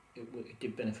it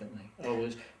did benefit me. I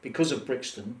was, because of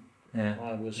Brixton,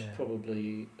 I was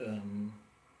probably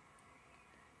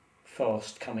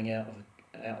fast coming out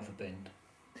of a bend,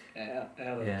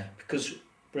 because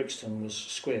Brixton was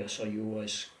square, so you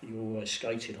always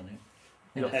skated on it.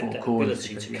 You had that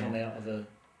ability to come out of a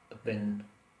bend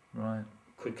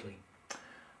quickly.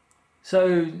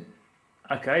 So.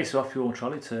 Okay, so off your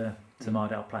trolley to Mar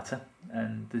del Plata,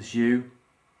 and there's you,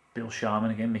 Bill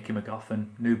Sharman again, Mickey McGough,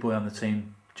 and new boy on the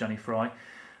team, Johnny Fry,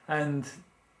 and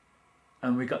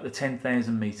we got the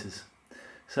 10,000 metres.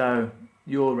 So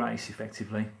your race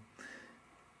effectively.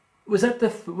 Was that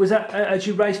had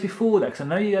you raced before that? Because I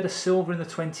know you had a silver in the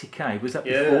 20k. Was that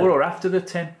before or after the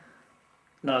 10?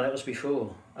 No, that was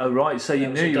before. Oh right, so you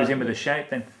knew you was in with a shape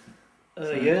then.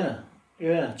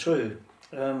 Yeah, true.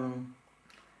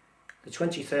 The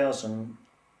 20,000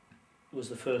 was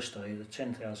the first day, the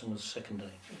 10,000 was the second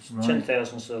day.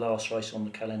 10,000 is the last race on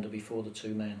the calendar before the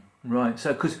two men. Right,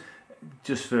 so because,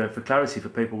 just for clarity for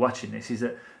people watching this, is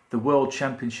that the World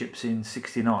Championships in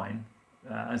 '69,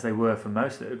 as they were for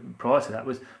most prior to that,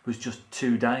 was just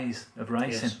 2 days of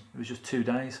racing. Yes. It was just 2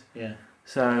 days. Yeah.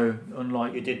 So,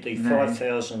 unlike... You did the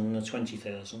 5,000 and the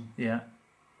 20,000. Yeah.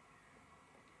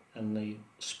 And the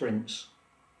sprints.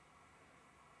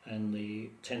 And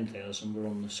the 10,000 were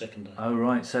on the second day. Oh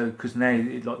right, so because now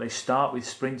like they start with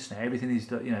sprints now, everything is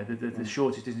the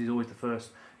shortest is always the first,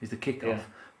 is the kick-off.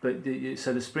 But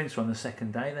so the sprints were on the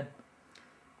second day then.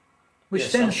 Which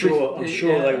yes, I'm sure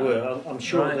they were. I'm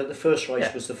sure that the first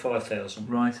race was the 5,000.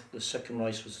 Right. The second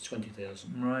race was the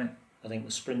 20,000. Right. I think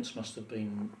the sprints must have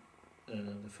been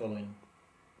the following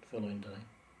day.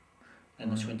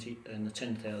 And the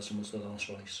 10,000 was the last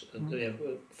race,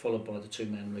 followed by the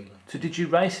two-man relay. So did you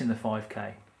race in the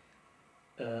 5k?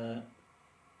 No.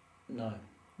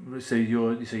 So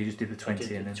you just did the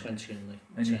 20 and then 20 and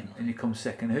the 10. And you come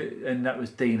second. And that was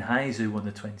Dean Hayes who won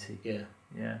the 20. Yeah.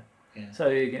 Yeah. Yeah. So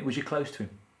again, was you close to him?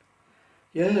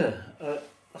 Yeah,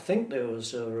 I think there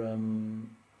was the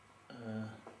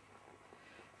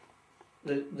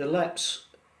laps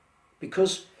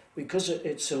because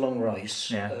it's a long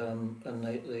race, and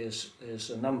there's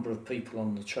a number of people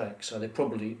on the track, so there's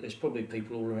probably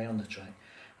people all around the track.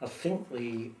 I think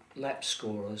the lap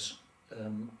scorers,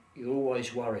 you're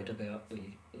always worried about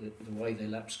the way they're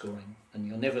lap scoring, and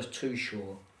you're never too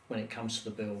sure when it comes to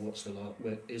the bell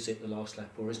is it the last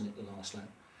lap or isn't it the last lap,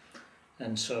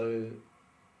 and so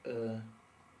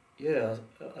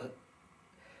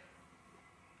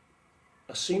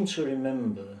I seem to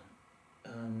remember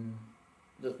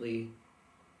that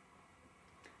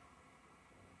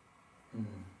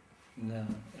No,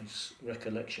 it's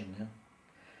recollection now.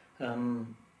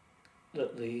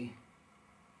 That in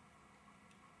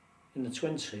the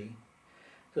 20,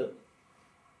 that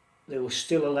there was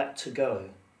still a lap to go.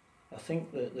 I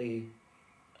think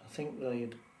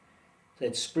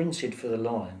they'd sprinted for the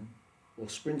line, or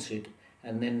sprinted,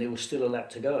 and then there was still a lap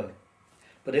to go.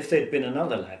 But if there'd been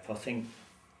another lap, I think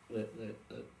that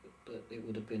it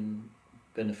would have been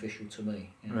beneficial to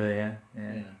me. You know? Really,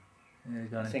 yeah.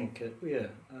 I think,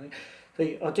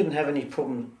 I didn't have any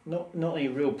problem, not any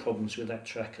real problems with that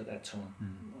track at that time.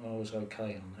 I was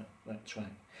okay on that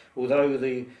track. Although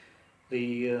the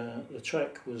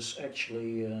track was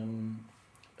actually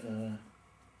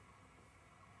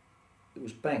it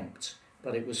was banked,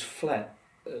 but it was flat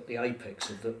at the apex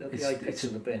of the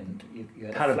bend. You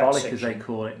had parabolic, a flat as they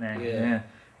call it now. Yeah.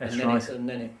 That's and then right. and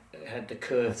then it had the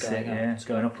curve going up.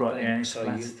 Going upright. Yeah,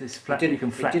 it's flat. You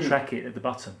can flat track it at the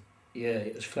bottom. Yeah,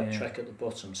 it was flat track at the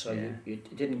bottom, so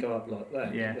it didn't go up like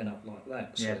that. It went up like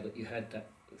that, so that you had that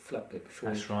flat bit before.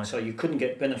 That's right. So you couldn't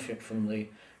get benefit from the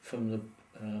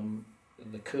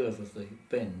curve of the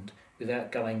bend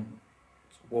without going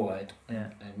wide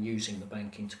and using the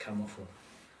banking to come off of.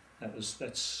 That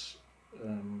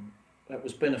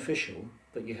was beneficial,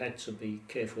 but you had to be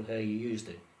careful how you used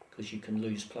it, because you can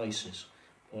lose places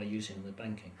by using the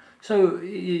banking. So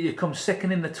you come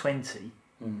second in the 20.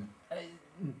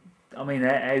 I mean,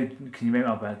 how can you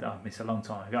remember about that? It's a long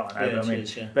time ago, I know.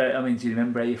 But I mean, do you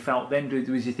remember how you felt then?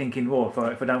 Was you thinking, well,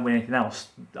 if I don't win anything else,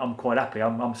 I'm quite happy.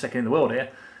 I'm second in the world here.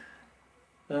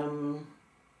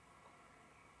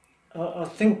 I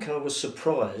think I was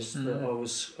surprised that I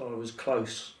was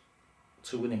close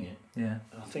to winning it. Yeah.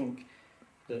 I think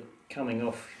that coming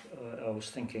off, I was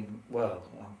thinking, well,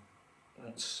 I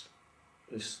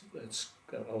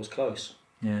was close.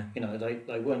 Yeah. You know,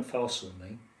 they weren't faster than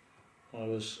me. I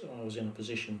was in a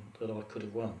position that I could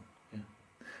have won. Yeah.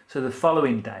 So the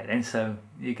following day then, so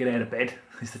you get out of bed,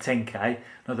 it's the 10k,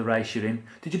 another race you're in.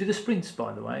 Did you do the sprints,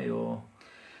 by the way, or?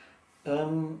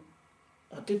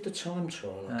 I did the time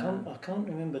trial. I can't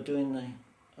remember doing the.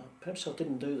 Perhaps I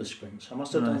didn't do the sprints. I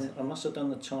must have done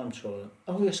the time trial.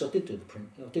 Oh yes, I did do the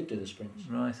sprints.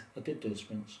 Right. I did do the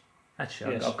sprints.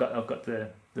 Actually, yes. I've got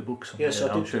the books on yes,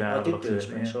 there. I did do the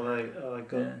sprints. So I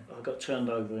got turned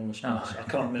over in the sprints. I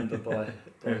can't remember by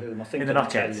whom. I think in the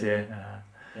knockouts,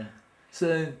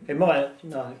 So it might.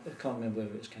 No, I can't remember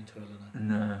whether it was Cantwell or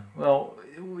not. No. Well,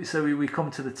 so we come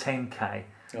to the 10k.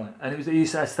 Right. And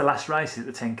that's the last race at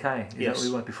the 10k. Yes.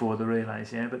 We went before the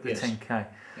relays, but the 10k.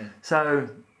 Yeah. So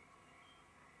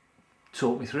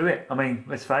talk me through it. I mean,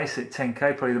 let's face it,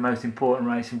 10k probably the most important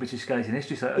race in British skating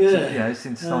history. So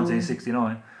since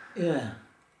 1969. Yeah.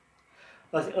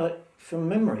 From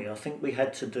memory, I think we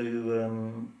had to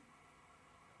do.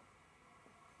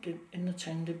 In the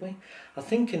 10, did we? I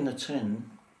think in the 10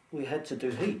 we had to do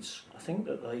heats. I think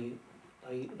that they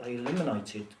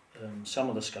eliminated some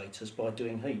of the skaters by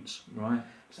doing heats. Right.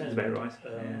 Sounds about right.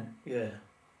 Yeah.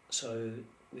 So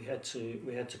we had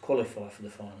to qualify for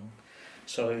the final.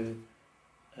 So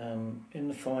in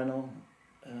the final,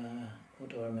 what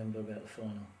do I remember about the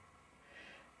final?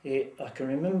 I can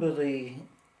remember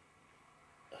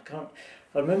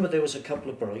I remember there was a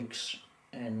couple of breaks,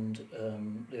 and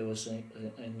there was a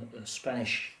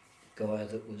Spanish guy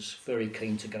that was very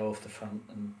keen to go off the front,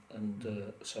 and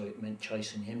so it meant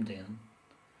chasing him down.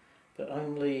 But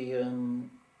only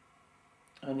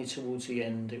towards the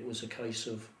end it was a case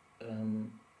of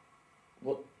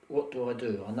what do I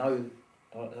do? I know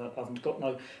I've got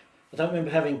no. I don't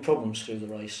remember having problems through the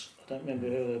race. I don't remember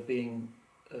ever being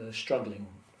struggling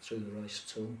through the race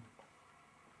at all.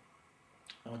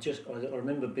 I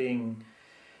remember being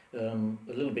a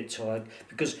little bit tired,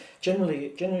 because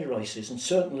generally races, and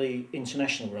certainly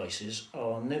international races,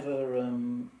 are never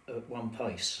at one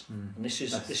pace. And this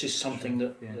is something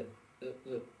that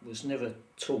was never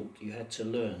taught. You had to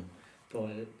learn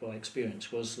by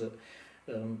experience. Was that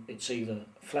it's either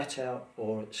flat out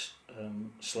or it's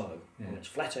slow, or it's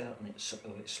flat out and it's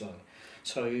slow.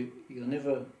 So you're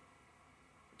never,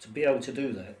 to be able to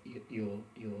do that, you're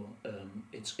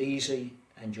it's easy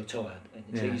and you're tired, and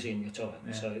it's easy and you're tired.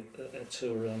 Yeah. So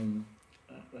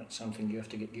that's something you have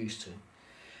to get used to.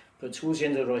 But towards the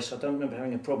end of the race, I don't remember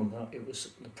having a problem.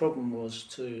 The problem was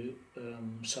to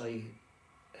say,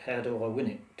 how do I win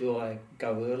it? Do I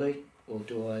go early or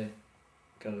do I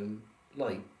go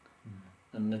late?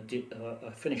 And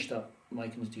I finished up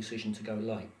making the decision to go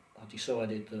late. I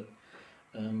decided that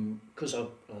because I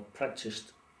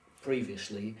practiced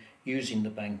previously using the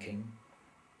banking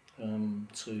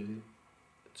to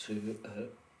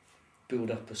build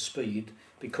up a speed,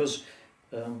 because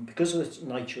of the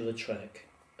nature of the track,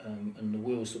 and the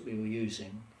wheels that we were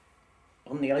using,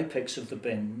 on the apex of the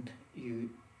bend, you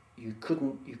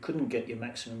couldn't get your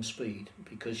maximum speed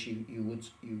because you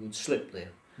would slip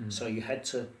there. So you had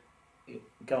to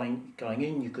going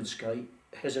in. You could skate,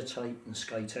 hesitate, and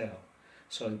skate out.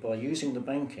 So by using the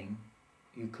banking,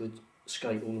 you could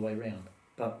skate all the way round.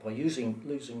 But by using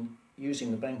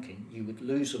the banking, you would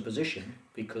lose a position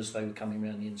because they were coming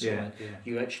around the inside.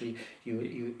 You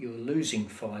were losing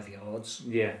 5 yards.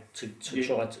 To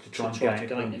try to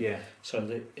gain it. So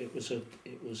that it was a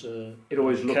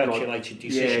calculated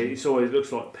decision. Yeah, it always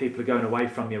looks like people are going away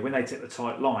from you when they take the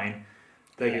tight line.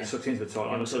 They get sucked into the tight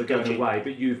line, so they're going away.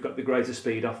 But you've got the greater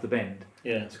speed off the bend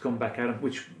to come back at them,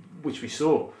 which we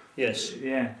saw. Yes.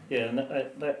 Yeah. Yeah, and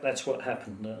that's what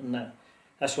happened, and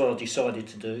that's what I decided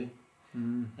to do.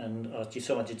 And I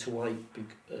decided to wait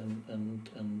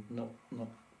and not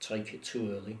take it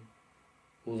too early,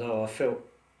 although I felt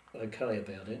okay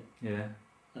about it. Yeah.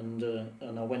 And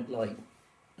I went late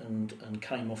and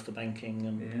came off the banking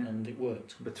and it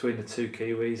worked. Between the two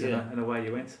Kiwis and away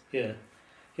you went. Yeah,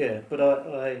 yeah. But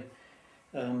I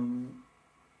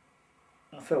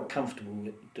felt comfortable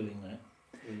with doing that,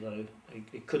 although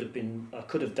it could have been. I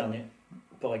could have done it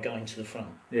by going to the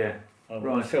front. Yeah.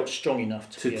 I felt strong enough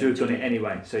to have done it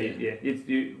anyway. So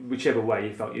you whichever way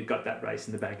you felt, you got that race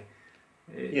in the bag.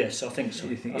 Yes, I think so.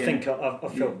 I think I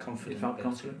felt confident. You felt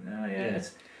confident. Oh, yeah. Yeah.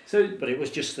 So, but it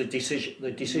was just the decision.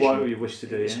 What you wish to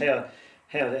do? Is how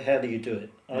do you do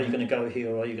it? Are you going to go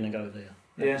here or are you going to go there?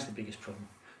 That's the biggest problem.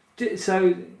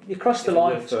 So you crossed the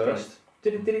line first.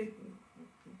 Did it?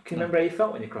 Can you remember how you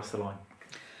felt when you crossed the line?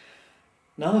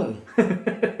 No,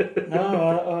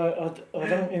 no, I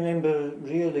don't remember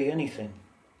really anything.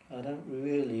 I don't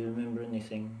really remember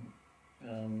anything.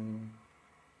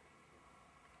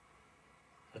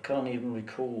 I can't even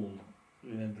recall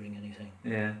remembering anything.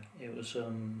 Yeah. It was.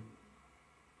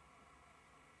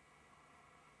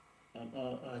 I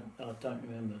don't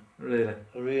remember. Really.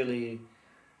 I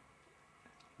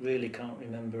really can't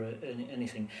remember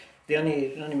anything. The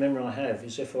only memory I have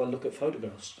is if I look at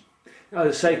photographs. I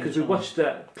was say because we watched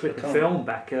that clip of film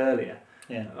back earlier.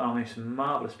 Yeah. I mean, it's a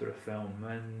marvellous bit of film.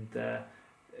 And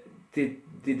did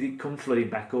it come flooding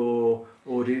back, or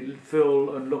did it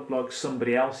feel and look like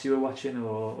somebody else you were watching,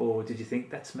 or did you think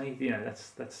that's me? You know,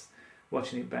 that's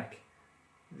watching it back.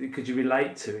 Could you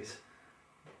relate to it?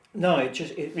 No, it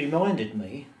reminded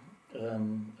me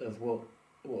of what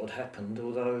had happened.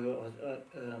 Although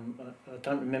I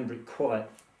don't remember it quite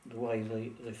the way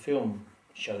the film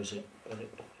shows it, but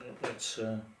it's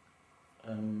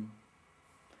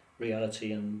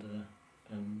reality and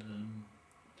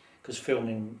because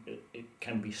filming it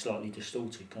can be slightly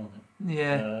distorted, can't it?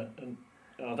 Yeah.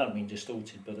 I don't mean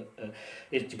distorted, but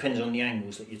it depends on the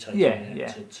angles that you're taking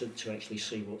to actually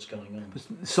see what's going on. But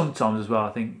sometimes as well,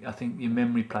 I think your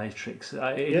memory plays tricks.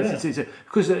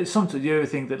 Because sometimes you ever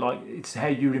think that like it's how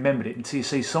you remembered it until you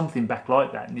see something back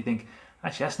like that, and you think,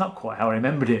 actually, that's not quite how I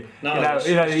remembered it. No,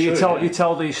 you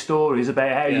tell these stories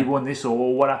about how you won this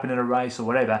or what happened in a race or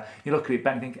whatever. You look at it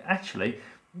back and think, actually,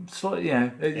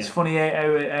 it's funny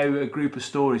how a group of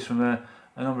stories from a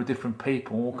number of different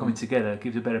people all coming together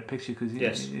gives a better picture because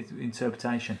it's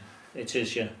interpretation. It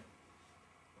is, yeah.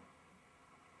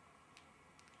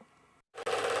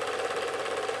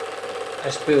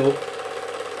 That's Bill.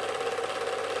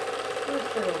 Where's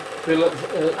Bill? Bill,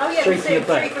 three from the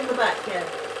back. Three from the back, yeah.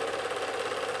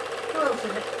 Who else in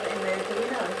there, do we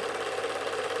know?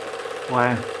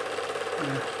 Wow.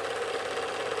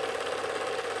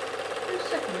 Who's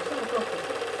second? It's not a block, is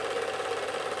it?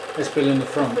 There's Bill in the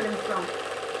front. Bill in the front.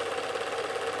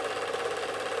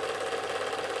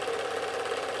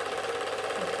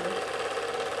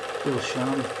 Bill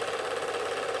Sharman.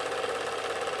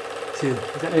 Is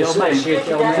that the old man? Is that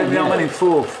the old man in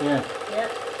fourth? Yeah. Yeah.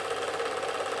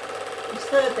 He's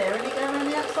third there, isn't he going around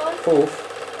the outside? Fourth.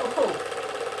 Oh, fourth.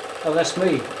 Oh, that's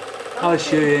me. Oh,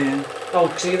 sure, yeah. Oh,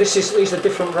 see, these are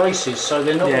different races, so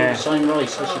they're not all the same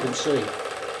race, as you can see.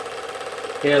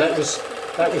 Yeah, that was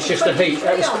just a heat.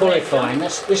 That was qualifying.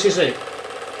 This is it.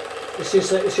 This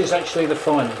is actually the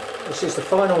final. This is the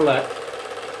final lap.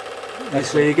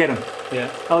 That's where you get them. Yeah.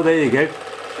 Oh, there you go.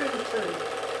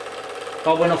 3-2.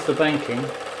 I went off the banking.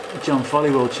 John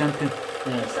Folley, world champion.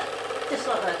 Yeah. Just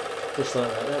like that. Just like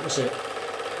that. That was it.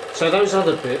 So those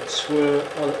other bits were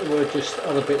just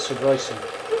other bits of racing.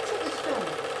 Who took this film?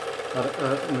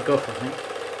 McGough, I think.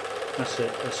 That's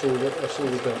it. That's all we got.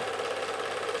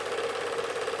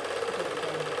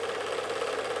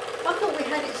 I thought we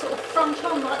had it sort of front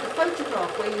on, like the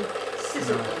photograph where you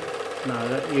scissored them. No,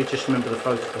 you just remember the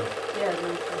photograph. Yeah, the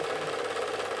photograph.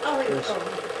 Oh, it was gone.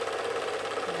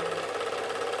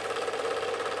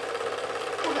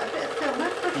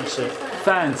 That's it.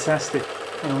 Fantastic.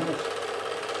 Oh,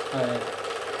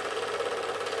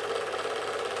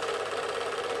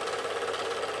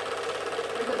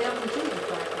 They've got the Argentinian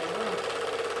flag there as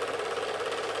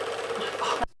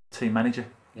well. Team manager.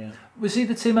 yeah. Was he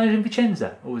the team manager in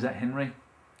Vicenza, or was that Henry?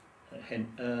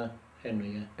 Henry,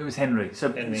 yeah. It was Henry.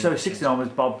 So Henry, 69 was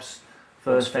Bob's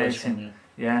first outing. one,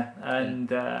 Yeah,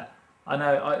 and I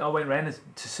know I went round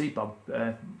to see Bob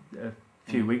a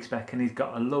few weeks back, and he's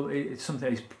got it's something,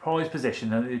 his prized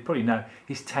possession, and you probably know,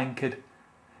 his tankard.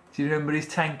 Do you remember his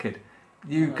tankard?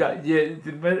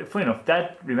 Funny enough,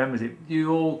 Dad remembers it.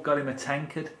 You all got him a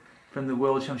tankard from the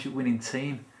World Championship winning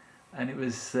team, and it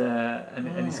was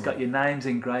and it's got your names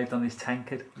engraved on this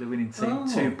tankard, the winning team,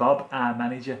 to Bob, our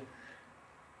manager.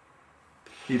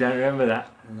 You don't remember that?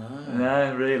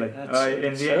 No, really.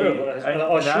 That's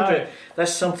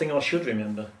that's something I should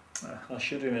remember. I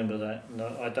should remember that.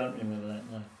 No, I don't remember that.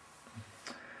 No.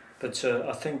 But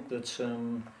I think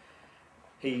that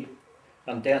he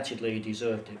undoubtedly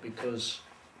deserved it, because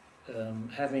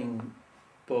having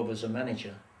Bob as a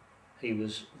manager, he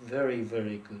was very,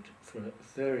 very good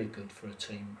for a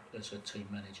team as a team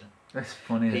manager. That's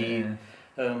funny.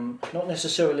 Not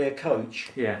necessarily a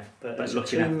coach, but as a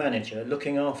team manager,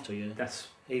 looking after you.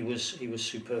 He was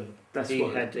superb.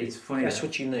 It's funny. That's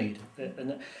what you need,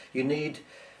 and you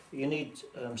need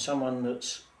someone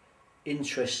that's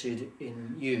interested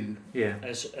in you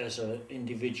as an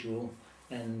individual,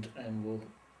 and will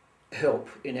help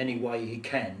in any way he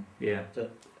can.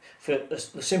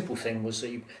 The simple thing was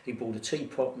that he bought a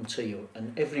teapot and tea,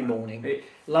 and every morning,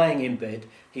 laying in bed,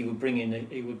 he would bring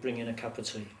in a cup of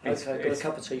tea. Okay, got a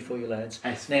cup of tea for you lads.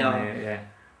 Now,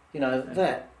 you know,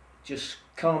 that just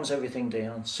calms everything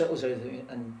down, settles everything,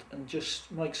 and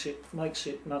just makes it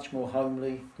much more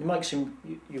homely. It makes him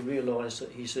you realise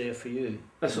that he's there for you.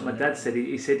 That's what my dad said.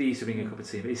 He said he used to bring a cup of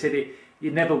tea, but he said he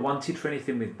never wanted for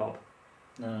anything with Bob.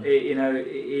 No.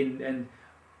 And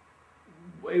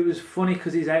it was funny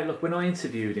because his outlook, when I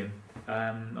interviewed him,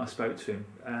 I spoke to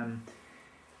him,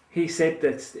 he said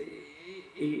that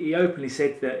he openly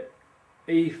said that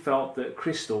he felt that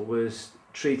Crystal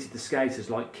treated the skaters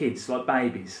like kids, like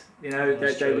babies. You know,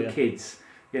 they were kids,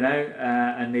 you know,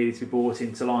 and needed to be brought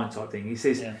into line type thing. He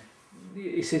says,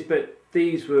 but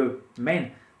these were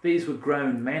men. These were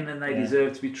grown men, and they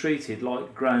deserve to be treated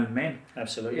like grown men.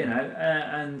 Absolutely. You know,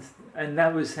 and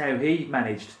that was how he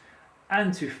managed.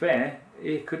 And to be fair,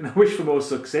 he couldn't wish for more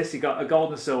success. He got a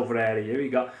gold and silver out of you. He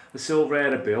got a silver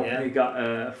out of Bill. He got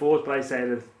a fourth place out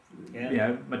of you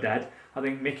know, my dad. I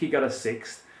think Mickey got a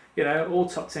sixth. You know, all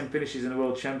top 10 finishes in the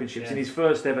World Championships in his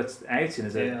first ever outing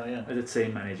as a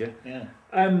team manager.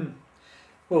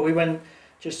 Well, we went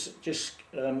just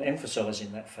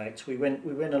emphasising that fact. We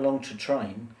went along to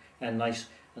train, and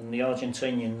the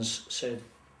Argentinians said,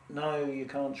 "No, you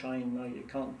can't train. No, you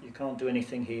can't do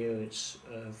anything here. It's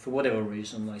for whatever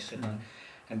reason." They said no,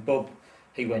 and Bob,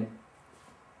 he went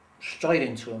straight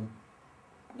into them.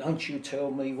 "Don't you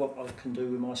tell me what I can do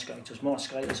with my skaters. My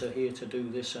skaters are here to do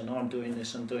this, and I'm doing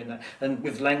this and doing that." And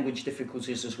with language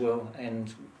difficulties as well.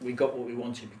 And we got what we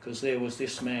wanted, because there was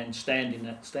this man standing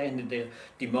there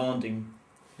demanding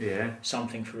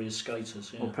something for his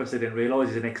skaters. Well, perhaps they didn't realise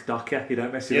he's an ex-docker. You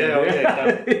don't mess with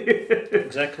him.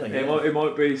 Exactly. It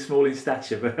might be small in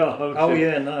stature, but no,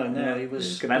 he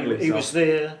was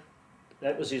there.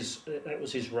 That was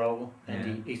his role,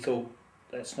 and he thought,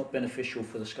 that's not beneficial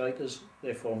for the skaters,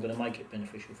 therefore I'm going to make it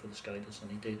beneficial for the skaters,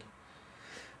 and he did.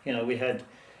 You know, we had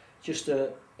just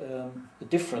a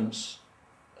difference.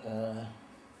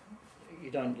 You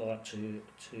don't like to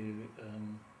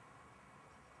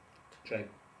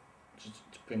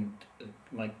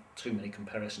make too many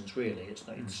comparisons. Really, it's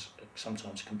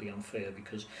sometimes can be unfair,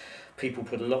 because people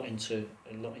put a lot into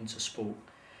sport,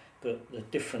 but the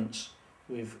difference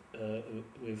with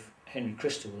Henry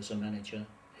Crystal as a manager,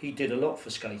 he did a lot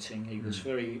for skating. He was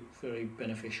very, very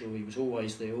beneficial. He was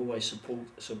always there, always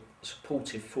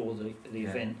supportive for the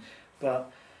event,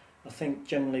 but I think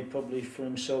generally probably for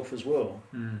himself as well.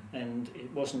 And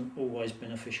it wasn't always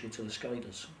beneficial to the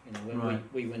skaters. You know, when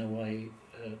we went away,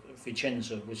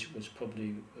 Vicenza, which was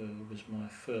probably was my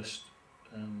first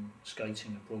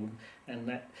skating abroad,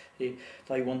 and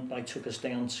they took us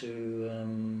down to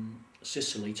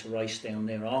Sicily to race down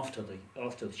there after the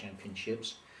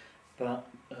championships. But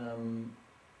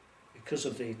because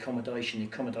of the accommodation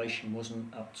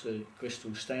wasn't up to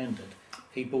Bristol's standard,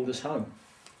 he brought us home.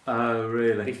 Oh,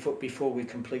 really? Before we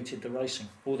completed the racing.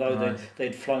 Although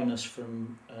they'd flown us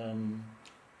from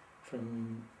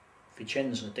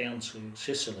Vicenza down to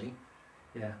Sicily.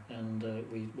 And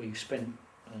we spent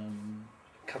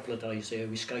a couple of days there.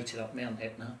 We skated up Mount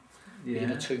Etna. He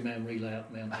did a 2-man relay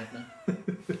up Mount Etna.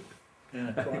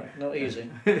 Yeah, quite not easy.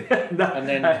 No, and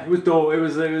then it was dull. It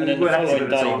was. And then the following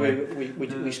day,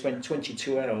 we spent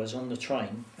 22 hours on the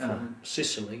train from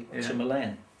Sicily to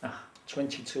Milan.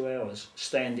 22 hours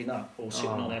standing up or sitting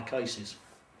on our cases.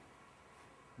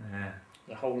 Yeah.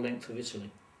 The whole length of Italy.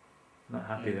 Not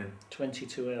happy then.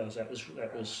 22 hours. That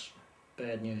was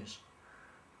bad news.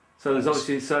 So there's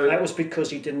obviously that was because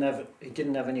he didn't have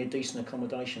any decent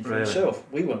accommodation for himself.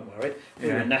 We weren't worried. We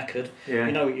were knackered. Yeah.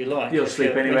 You know what you like. You'll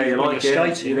sleep anywhere you like. You're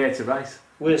skating, you're there to race.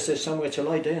 Where's there somewhere to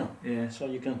lay down? Yeah. So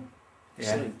you can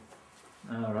sleep.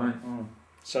 Oh, right.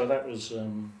 So that was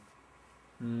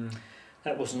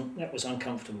that was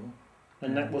uncomfortable,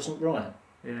 and that wasn't right.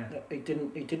 Yeah. He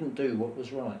didn't do what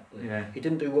was right. Yeah. He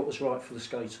didn't do what was right for the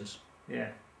skaters. Yeah.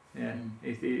 Yeah.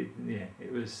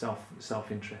 It was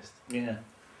self-interest. Yeah.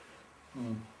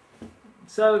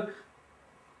 So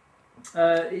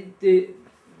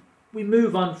we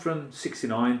move on from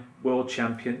 '69, world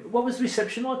champion. What was the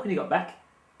reception like when you got back?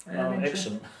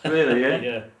 Excellent. Really?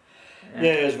 Yeah.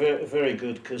 Yeah, it was very, very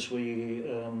good because we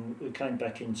came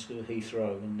back into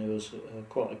Heathrow and there was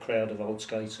quite a crowd of old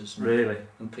skaters.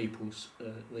 And people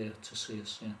there to see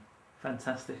us. Yeah.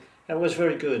 Fantastic. That was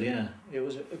very good. Yeah, it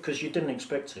was because you didn't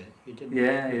expect it. You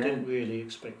didn't really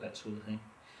expect that sort of thing.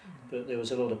 But there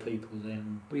was a lot of people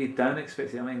then. Well, you don't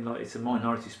expect it. I mean, like, it's a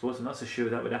minority sport. I'm not so sure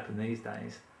that would happen these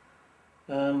days.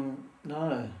 No,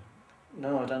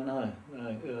 I don't know.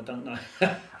 No, I don't know.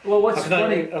 Well, what's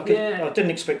funny? I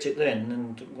didn't expect it then,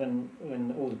 and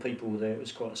when all the people were there, it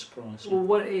was quite a surprise. Well,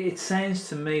 what it sounds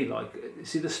to me like,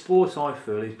 see, the sport I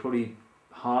feel is probably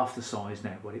half the size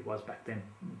now what it was back then,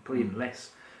 probably even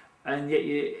less, and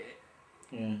yet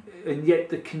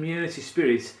the community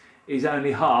spirit is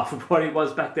only half of what it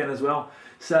was back then as well.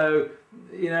 So,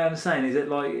 you know what I'm saying? Is it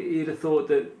like you'd have thought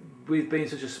that with being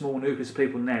such a small nucleus of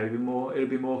people now, it'd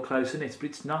be more close knit, but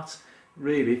it's not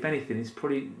really. If anything, it's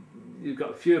probably you've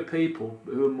got fewer people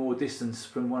who are more distanced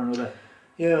from one another.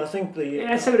 Yeah, I think so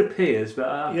it appears, but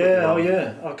I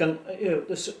can. Yeah,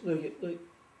 the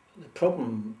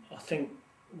problem, I think,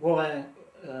 while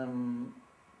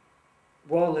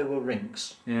there were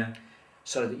rinks. Yeah.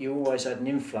 So that you always had an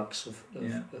influx of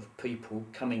people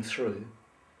coming through,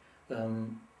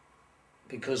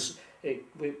 because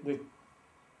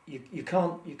you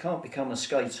can't become a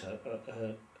skater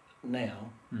now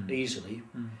easily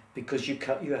because you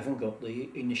haven't got the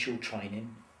initial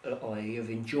training, i.e.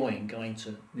 of enjoying going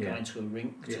to a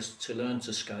rink just to learn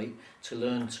to skate, to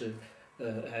learn to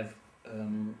have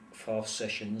fast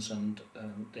sessions and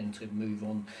then to move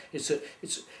on. It's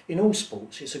in all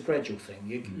sports. It's a gradual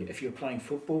thing. If you're playing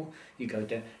football, you go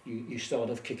down. You start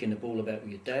off kicking the ball about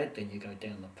with your dad. Then you go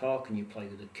down the park and you play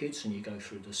with the kids, and you go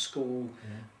through the school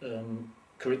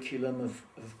curriculum of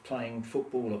playing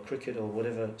football or cricket or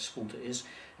whatever sport it is,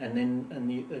 and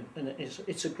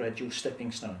it's a gradual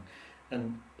stepping stone.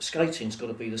 And skating's got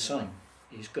to be the same.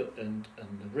 And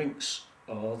the rinks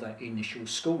are that initial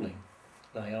schooling.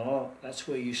 That's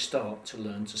where you start to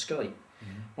learn to skate.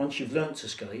 Once you've learnt to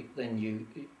skate, then you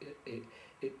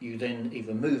then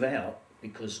either move out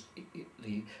because of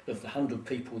the 100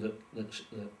 people that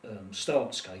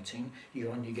start skating, you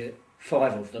only get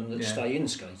 5 of them that stay in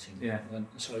skating. Yeah. And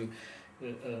so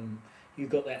you've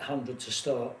got that 100 to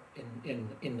start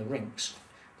in the rinks.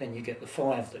 Then you get the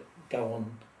 5 that go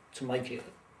on to make it.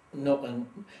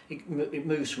 It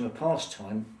moves from a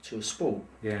pastime to a sport,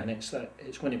 and it's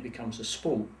when it becomes a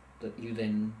sport that you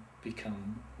then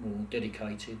become more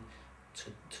dedicated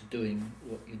to doing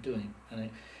what you're doing,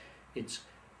 and it's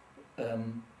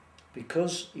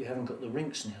because you haven't got the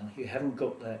rinks now, you haven't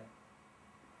got that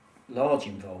large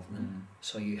involvement,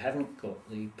 so you haven't got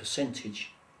the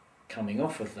percentage coming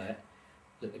off of that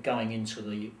are going into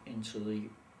the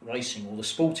racing or the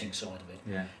sporting side of it.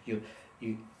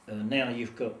 Now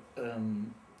you've got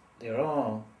there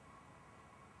are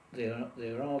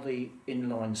the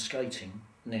inline skating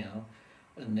now,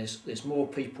 and there's more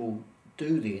people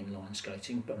do the inline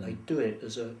skating, but they do it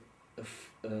as a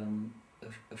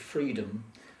freedom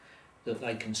that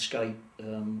they can skate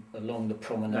along the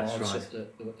promenades at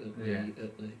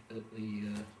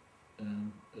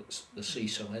the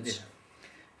seasides,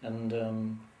 and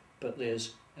but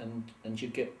there's. And you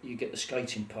get the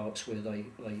skating parks where they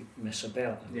mess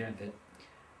about a little bit,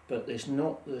 but there's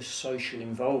not the social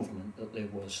involvement that there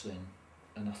was then,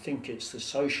 and I think it's the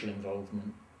social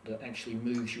involvement that actually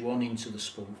moves you on into the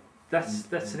sport.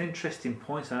 That's an interesting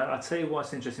point. I'll tell you why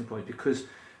it's an interesting point, because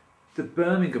the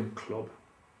Birmingham club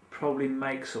probably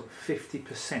makes up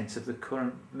 50% of the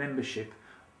current membership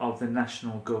of the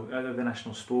national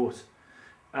sport,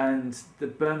 and the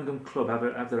Birmingham club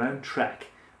have their own track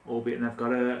albeit they've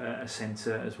got a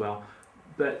centre as well.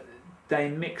 But they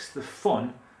mix the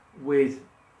fun with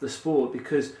the sport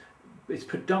because it's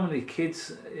predominantly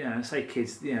kids, I say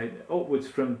kids, upwards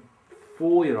from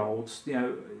 4-year-olds,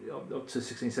 up to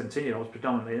 16, 17-year-olds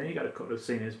predominantly, and then you got a couple of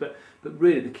seniors, but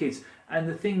really the kids. And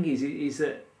the thing is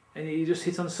that, and you just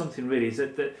hit on something really, is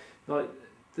that like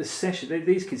the session,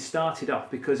 these kids started off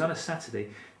because on a Saturday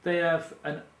they have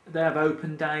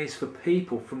open days for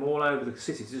people from all over the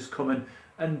city to just come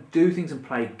and do things and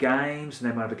play games, and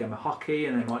they might have a game of hockey,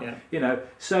 and they might,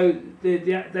 so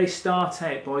they start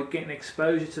out by getting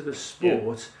exposure to the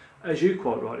sport, as you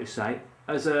quite rightly say,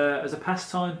 as a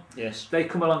pastime. Yes. They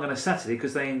come along on a Saturday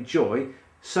because they enjoy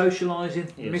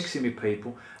socialising, mixing with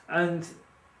people, and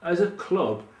as a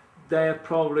club, they are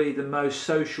probably the most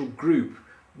social group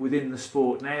within the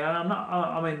sport now. And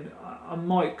I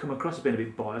might come across as being a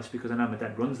bit biased because I know my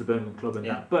dad runs the Birmingham club and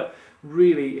that, but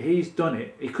really he's done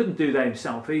it. He couldn't do that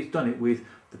himself. He's done it with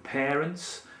the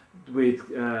parents, with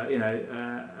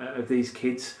of these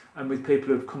kids, and with people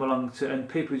who've come along and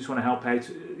people who just want to help out.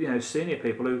 Senior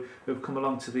people who've come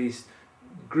along to these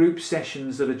group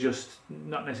sessions that are just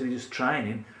not necessarily just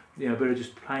training, but are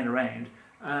just playing around.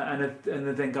 And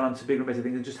have then gone on to bigger and better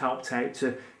things and just helped out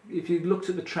to. If you looked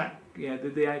at the track, the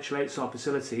HO8 side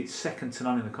facility, it's second to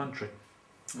none in the country.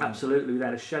 Absolutely,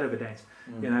 without a shadow of a doubt.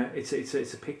 It's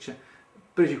a picture.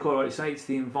 But as you quite rightly say, it's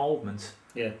the involvement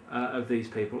of these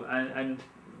people and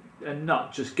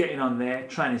not just getting on there,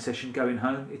 training session, going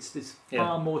home. There's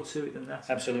far more to it than that.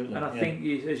 Absolutely. And I think,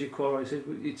 as you quite rightly said,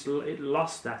 it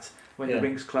lost that when the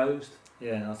ring's closed.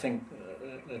 Yeah, I think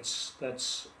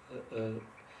that's.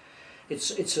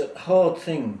 It's a hard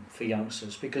thing for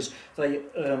youngsters because they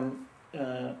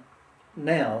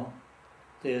now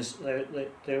there's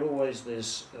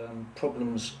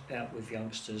problems out with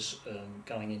youngsters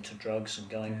going into drugs and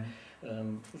going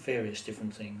various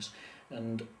different things,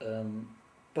 and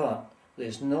but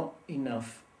there's not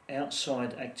enough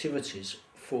outside activities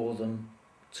for them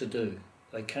to do.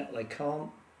 They can't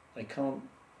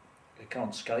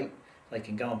skate. They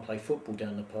can go and play football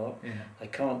down the park. Yeah. They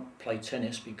can't play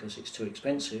tennis because it's too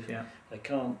expensive. Yeah. They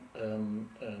can't, and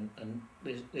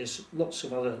there's lots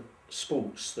of other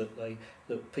sports that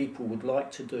people would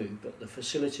like to do, but the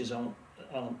facilities aren't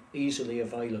easily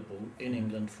available in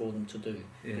England for them to do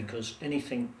because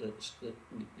anything that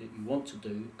you want to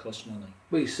do costs money.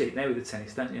 Well, you see it now with the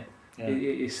tennis, don't you? Yeah.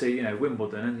 You see,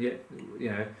 Wimbledon, and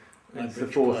it's the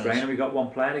fourth round, and we got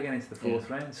one player again into the fourth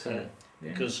round. So. Yeah.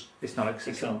 Because it's not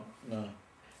accessible.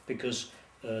 Because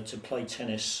to play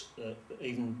tennis,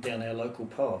 even down our local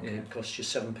park, it costs you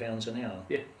 £7 an hour.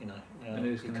 Yeah.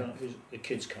 The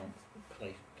kids can't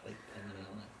play money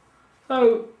like that.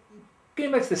 So,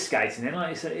 getting back to the skating then, like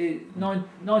you said,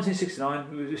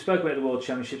 1969, we spoke about the World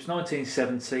Championships.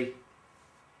 1970,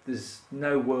 there's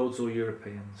no Worlds or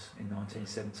Europeans in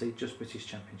 1970, just British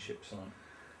Championships. Right.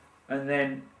 And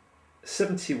then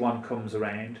 71 comes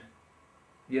around.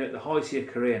 You're at the height of your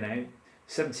career now.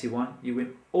 71, you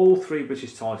win all 3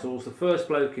 British titles, the first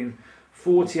bloke in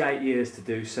 48 years to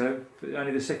do so,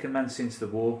 only the second man since the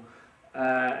war.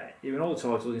 You win all the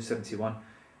titles in 71.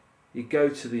 You go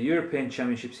to the European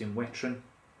Championships in Wetteren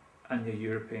and you're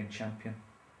European champion.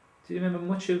 Do you remember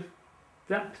much of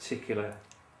that particular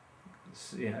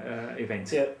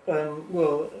event? Yeah,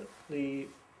 I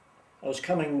was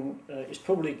coming,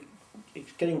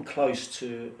 it's getting close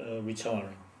to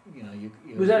retiring.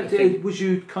 Was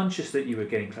you conscious that you were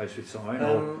getting close to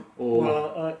retiring?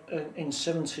 Well, in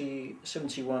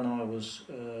 71 I was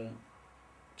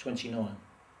 29.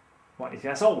 What?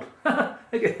 That's old.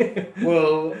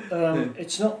 Well,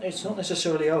 it's not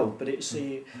necessarily old, but it's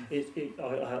I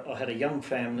had a young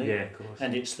family. Yeah, of course.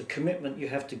 And it's the commitment you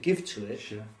have to give to it,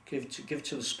 sure. give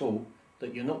to the sport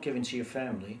that you're not giving to your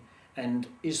family, and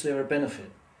is there a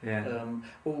benefit? Yeah.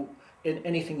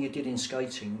 Anything you did in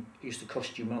skating used to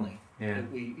cost you money. Yeah.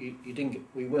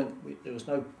 There was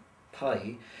no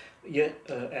pay, yet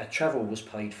our travel was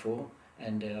paid for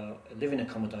and our living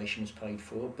accommodation was paid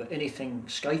for, but anything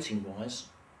skating wise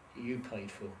you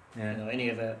paid for. Yeah. Any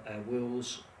of our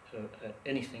wheels,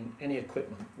 anything, any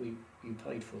equipment you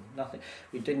paid for. Nothing.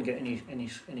 We didn't get any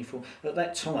form. At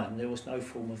that time there was no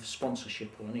form of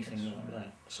sponsorship or anything like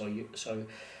that. So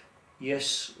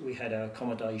yes, we had our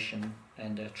accommodation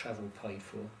and our travel paid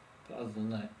for, but other than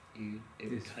that,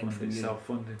 it came from you.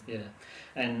 Self-funded. Yeah,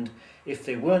 and if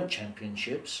there weren't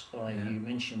championships, you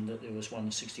mentioned that there was one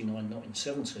in 69, not in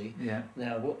 70. Yeah.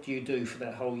 Now, what do you do for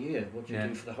that whole year? What do you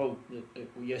do for the whole?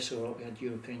 Yes, all right, we had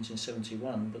Europeans in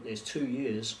 71, but there's 2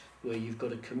 years where you've got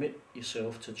to commit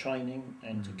yourself to training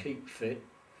and to keep fit,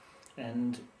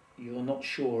 and you're not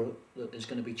sure that there's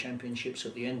going to be championships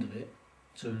at the end of it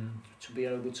to be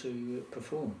able to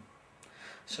perform.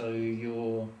 So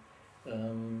you're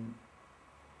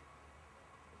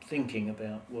thinking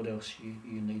about what else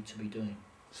you need to be doing.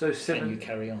 So and you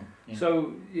carry on. Yeah.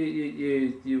 So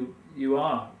you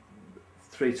are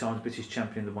 3 times British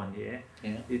champion the one year.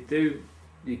 Yeah.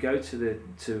 You go to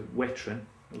Wetteren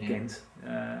or Ghent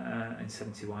in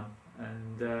 '71,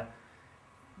 and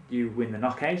you win the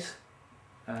knockout.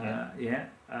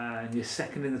 And you're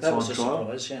second in the time trial. That was a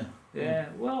surprise, yeah. Yeah,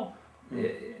 well,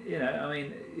 you know, I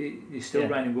mean, you're still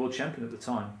reigning world champion at the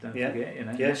time. Don't forget, you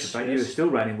know. Yes, you were still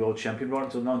reigning world champion right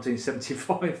until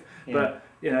 1975. Yeah. But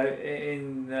you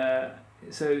know,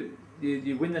 so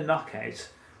you win the knockout.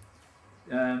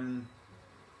 That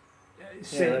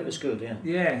was good. Yeah.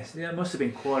 Yes, it must have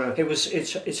been quite a.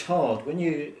 It's hard when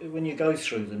you go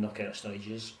through the knockout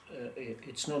stages.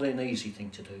 It's not an easy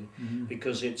thing to do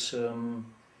because there's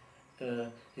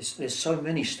so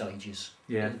many stages.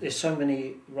 Yeah. There's so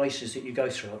many races that you go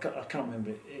through. I can't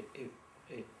remember.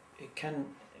 It can.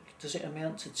 Does it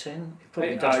amount to 10? It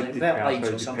probably doesn't. About 8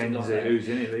 or something like that. Who's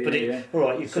in it, but all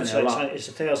right, you could say it's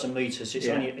 1,000 metres.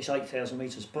 It's 8,000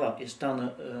 metres, but it's done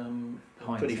at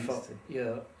pretty far.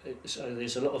 Yeah. So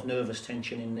there's a lot of nervous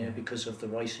tension in there because of the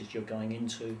races you're going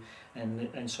into,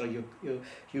 and so you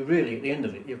really at the end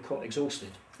of it you're quite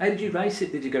exhausted. How did you race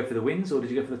it? Did you go for the wins, or did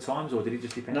you go for the times, or did it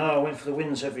just depend? No, I went for the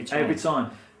wins every time. Every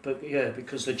time. But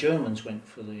because the Germans went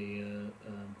for the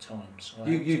times.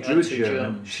 You drew a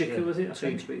German. Schicker, was it? I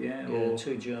think. Or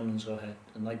 2 Germans I had,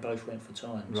 and they both went for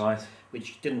times. Right.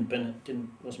 Which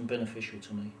wasn't beneficial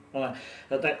to me.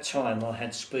 At that time, I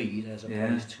had speed as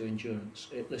opposed to endurance.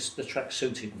 The track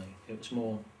suited me. It was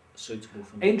more suitable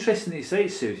for me. Interesting that you say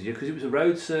it suited you because it was a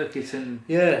road circuit and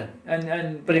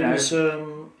but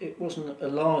it wasn't a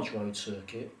large road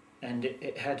circuit, and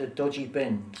it had a dodgy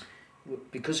bend.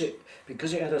 Because it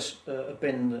had a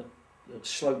bend that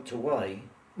sloped away.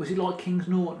 Was it like Kings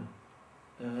Norton?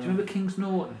 Do you remember Kings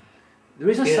Norton? The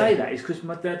reason I say that is because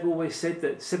my dad always said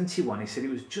that 71. He said it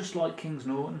was just like Kings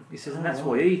Norton. He says, and that's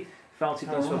why he felt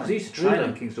it does well. Because he used to train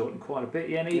on Kings Norton quite a bit.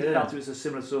 Yeah, and he felt it was a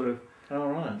similar sort of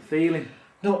feeling.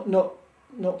 Not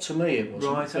to me it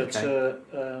wasn't. Right. But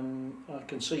I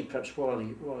can see perhaps why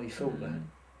he thought that.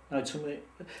 No, to me,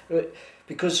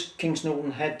 because Kings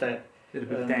Norton had that. It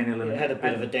had a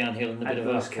bit of a downhill and a bit of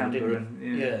adverse camber,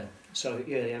 So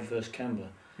the adverse camber.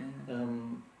 Yeah.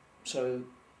 So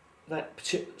that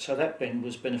bend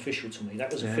was beneficial to me.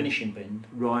 That was a finishing bend.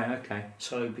 Right. Okay.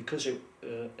 So because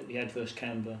the adverse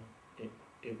camber, it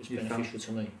was beneficial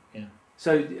to me. Yeah.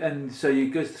 So you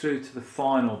go through to the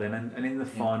final then, and in the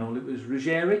final it was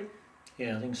Ruggieri.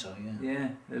 Yeah, I think so. Yeah.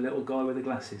 Yeah, the little guy with the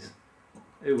glasses,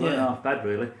 who wasn't half bad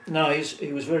really. No,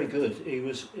 he was very good.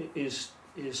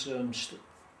 His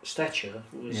stature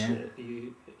was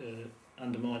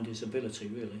undermined his ability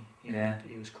really. He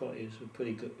was a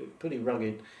pretty good, pretty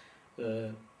rugged,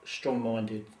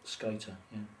 strong-minded skater.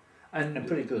 Yeah, and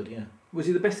pretty good. Yeah. Was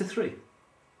he the best of 3?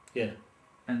 Yeah.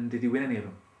 And did he win any of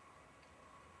them?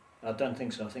 I don't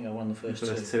think so. I think I won the first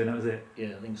 2, and that was it.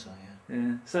 Yeah, I think so. Yeah.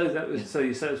 Yeah. So that was. So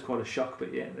you say it was quite a shock,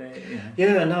 but Yeah,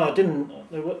 no, I didn't.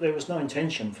 There was no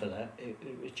intention for that. It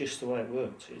was just the way it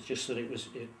worked. It's just that it was.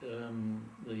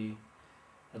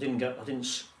 I didn't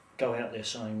go out there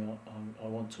saying I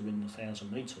want to win the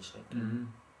 1,000 metres.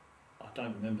 I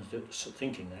don't remember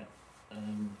thinking that,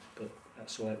 but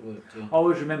that's the way it worked. Yeah. I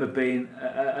always remember being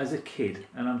as a kid,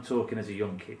 and I'm talking as a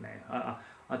young kid now.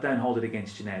 I don't hold it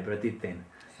against you now, but I did then.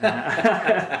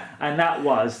 And that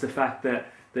was the fact that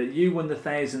you won the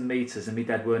 1,000 metres and my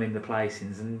dad weren't in the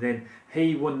placings, and then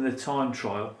he won the time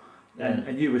trial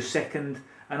and you were second,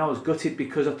 and I was gutted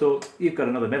because I thought you've got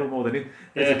another medal more than him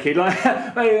as a kid, like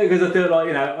because I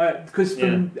thought because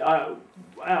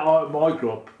I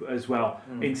grew up as well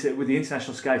with the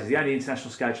international skaters. The only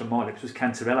international skater on my lips was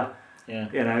Cantarella. Yeah.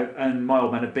 And my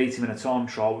old man had beat him in a time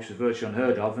trial, which was virtually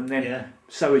unheard of, and then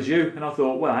so had you, and I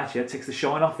thought, well, actually, that takes the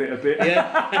shine off it a bit.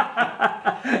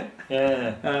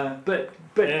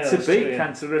 But to beat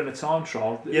Cantarella in a time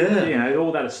trial,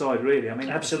 all that aside, really, I mean,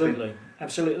 absolutely.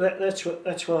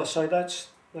 That's why I say that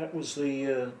was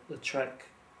the track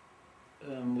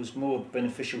was more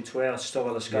beneficial to our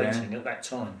style of skating at that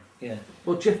time. Yeah.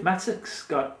 Well, Jeff Mattox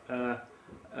got a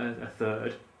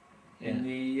third. In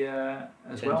the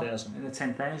as 10, well 000. In the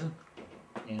 10,000.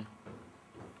 Yeah.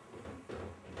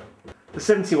 The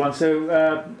 71.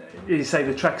 So you say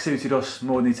the track suited us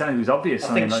more than the Italian. It was obvious.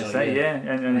 I think so. Say,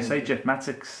 and you say Jeff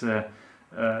Mattox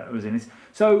was in it.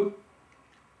 So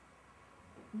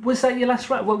was that your last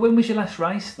race? When was your last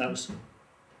race? That was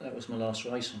That was my last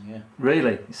racing, yeah.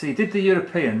 Really? So you did the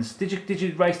Europeans. Did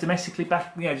you race domestically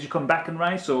back? You know, did you come back and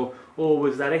race, or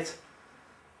was that it?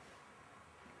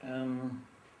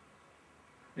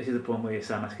 This is the point where you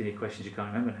say I'm asking you questions you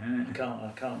can't remember now, isn't it?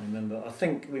 I can't remember. I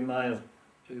think we may have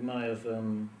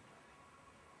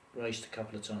raced a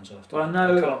couple of times after. Well, I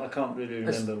know. I can't really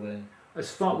remember where.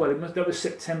 That was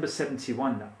September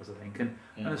 '71. That was, I think, and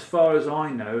as far as I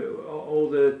know, all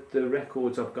the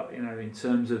records I've got, you know, in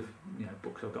terms of, you know,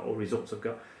 books I've got, or results I've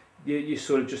got, you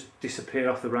sort of just disappear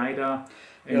off the radar.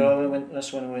 Yeah,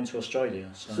 that's when I went to Australia.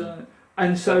 So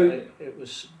it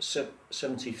was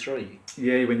 73.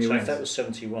 Yeah, when you went. If that was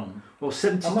 71. Well,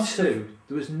 72.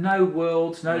 There was no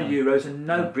Worlds, no Euros, and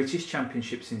no British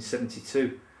Championships in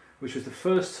 '72, which was the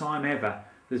first time ever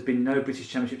there's been no British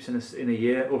Championships in a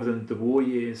year other than the war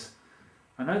years.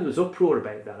 I know there was uproar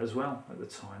about that as well at the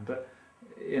time, but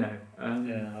you know.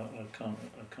 I can't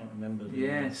remember.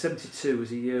 72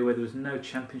 was a year where there was no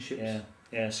championships.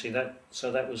 Yeah. See that. So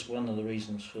that was one of the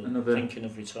reasons for thinking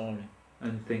of retiring.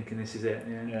 And thinking this is it.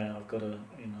 Yeah. Yeah, I've got to.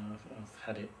 You know, I've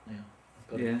had it now.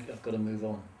 I've got to move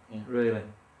on. Yeah. Really.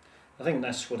 I think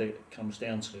that's what it comes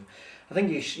down to. I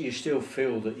think you still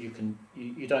feel that you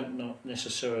don't not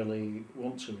necessarily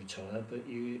want to retire, but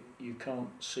you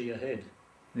can't see ahead.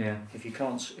 Yeah. If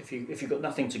you've got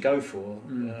nothing to go for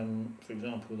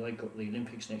example, they've got the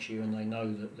Olympics next year and they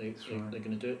know that they're going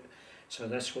to do it. So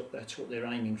that's what they're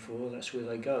aiming for. That's where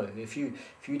they go. If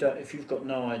you've got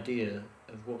no idea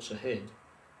of what's ahead,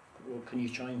 what can you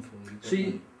train for? So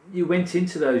you went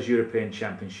into those European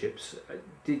Championships.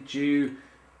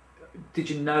 Did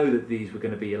you know that these were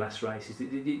going to be your last races?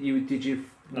 Did you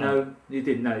know? You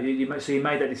didn't know. So you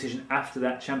made that decision after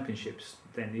that championships.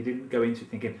 Then you didn't go into it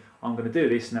thinking, I'm going to do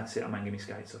this and that's it. I'm hanging my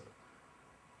skates up.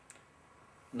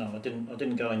 No, I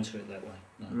didn't go into it that way.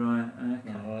 No. Right.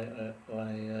 Okay.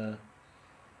 No,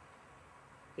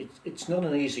 it's not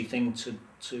an easy thing to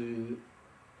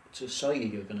say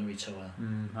you're going to retire. I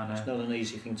know. It's not an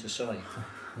easy thing to say.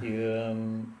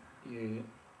 You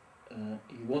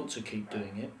want to keep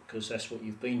doing it because that's what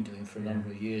you've been doing for a number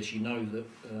of years. You know that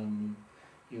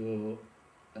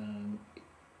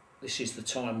this is the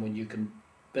time when you can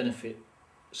benefit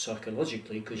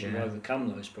psychologically because you've overcome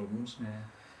those problems.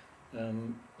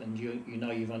 And you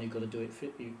know you've only got to do it.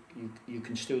 You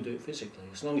can still do it physically.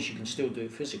 As long as you can still do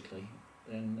it physically,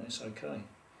 then that's okay.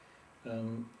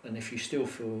 And if you still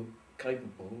feel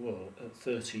capable, well, at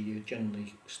 30 you're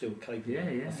generally still capable.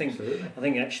 Absolutely. I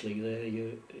think actually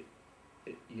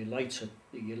your later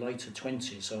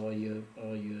 20s are your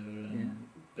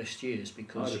best years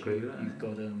because you've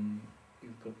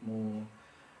got more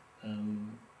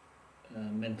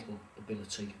mental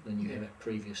ability than you had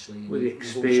previously. With the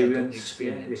experience,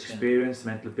 the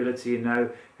mental ability, you know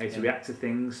how to react to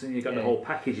things, and you've got the whole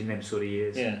package in them sort of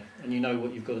years. Yeah, and you know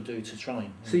what you've got to do to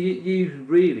train. So you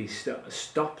really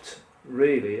stopped,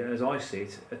 really, as I see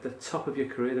it, at the top of your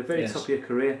career, the very top of your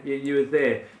career. You were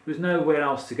there. There was nowhere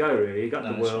else to go, really. You got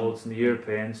the Worlds and the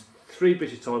Europeans, 3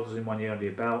 British titles in 1 year under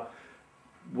your belt.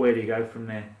 Where do you go from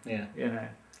there? Yeah. You know.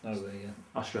 Nowhere,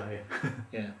 Australia.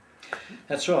 Yeah.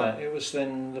 That's right. It was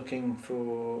then looking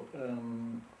for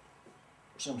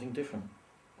something different,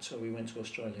 so we went to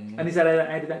Australia. Yeah. And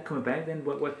how did that come about then?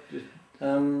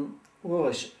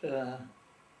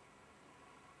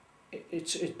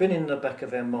 It's been in the back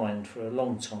of our mind for a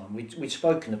long time. We'd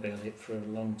spoken about it for a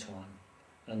long time,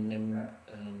 and then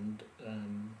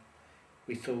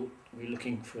we thought we were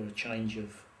looking for a change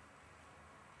of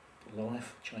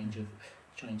life, change of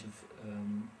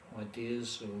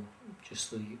ideas, or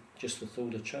just the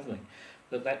thought of travelling.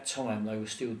 At that time, they were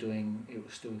still doing. It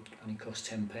was still only cost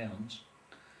 £10.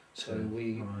 So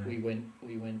we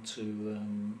went to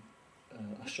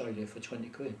Australia for 20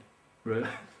 quid. Really?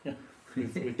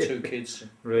 with 2 kids.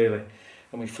 Really?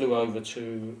 And we flew over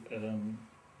to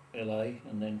LA,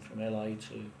 and then from LA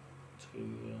to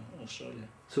Australia.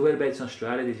 So whereabouts in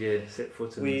Australia did you set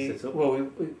foot and set up? Well,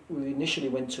 we initially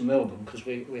went to Melbourne because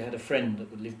we had a friend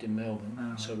that lived in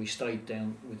Melbourne, so we stayed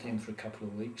down with him for a couple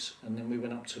of weeks, and then we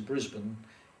went up to Brisbane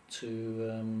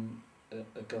to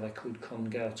a guy called Con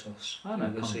Gautos. I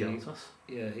know Con Gautos.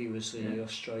 Yeah, he was the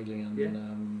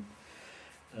Australian,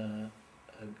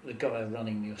 the guy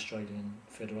running the Australian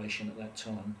Federation at that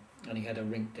time, and he had a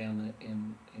rink down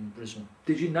in Brisbane.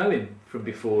 Did you know him from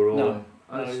before? Or? No.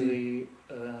 I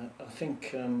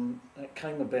think that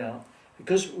came about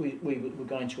because we were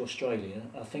going to Australia.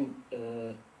 I think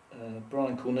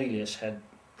Brian Cornelius had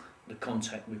the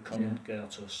contact with Con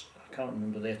Gautos. I can't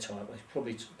remember their type.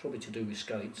 It's probably to do with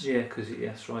skates. Yeah, because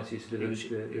that's right. He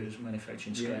was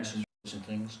manufacturing skates and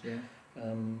things. Yeah.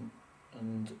 And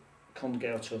Con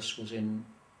Gautos was in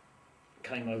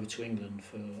came over to England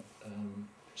for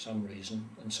some reason,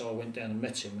 and so I went down and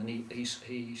met him, and he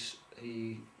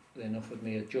then offered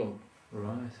me a job,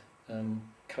 right,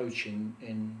 coaching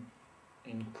in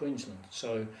Queensland.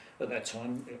 So at that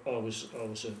time, I was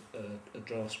a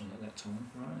draftsman at that time,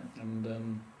 right,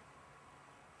 and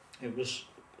it was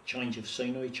a change of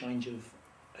scenery, change of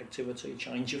activity,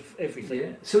 change of everything.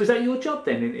 Yeah. So was that your job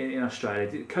then in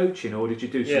Australia, coaching, or did you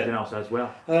do something else as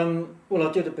well? Well,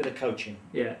 I did a bit of coaching.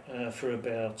 Yeah. For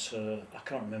about I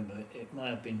can't remember. It may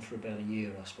have been for about a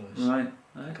year, I suppose. Right.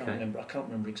 Okay. I can't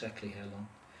remember exactly how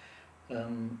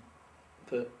long.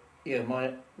 But yeah,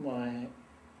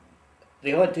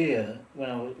 the idea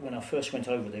when I first went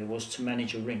over there was to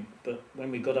manage a rink. But when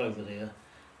we got over there,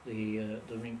 the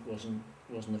rink wasn't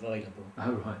available.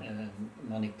 Oh right.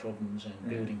 Money problems and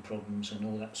building problems and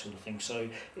all that sort of thing. So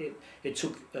it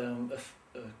took a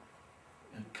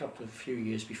few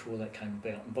years before that came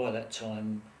about, and by that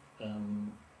time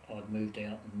I'd moved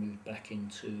out and moved back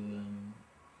into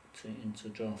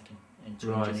drafting,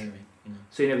 into engineering. You know.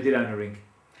 So you never did own a rink?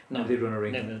 No, never did run a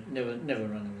rink? Never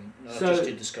run a rink. No, So, I just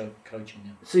did the coaching.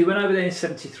 Yeah. So you went over there in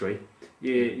 '73.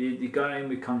 You got in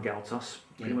with Congaltos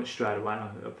pretty much straight away, I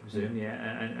presume,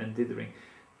 and did the ring.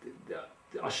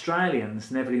 The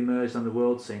Australians never emerged on the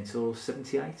world scene till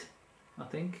 '78, I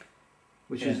think,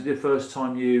 which was the first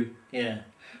time you. Yeah,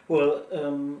 well,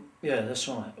 that's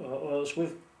right. I was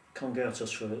with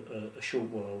Congaltos for a short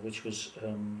while, which was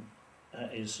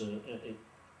at his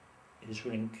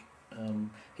rink.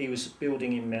 He was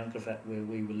building in Mount Gravatt where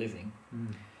we were living.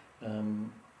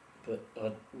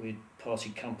 But we'd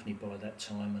parted company by that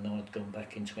time, and I'd gone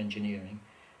back into engineering,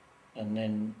 and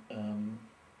then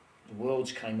the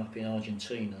Worlds came up in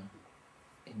Argentina,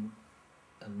 and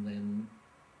then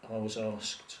I was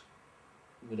asked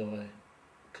would I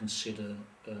consider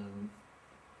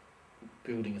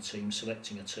building a team,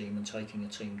 selecting a team, and taking a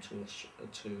team to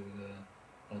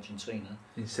Argentina.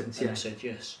 In '78. And I said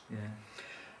yes. Yeah.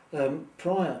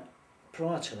 Prior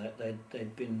to that,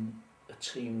 there'd been a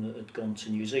team that had gone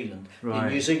to New Zealand. Right.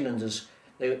 The New Zealanders,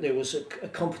 there was a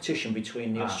competition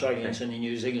between the Australians and the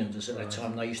New Zealanders at that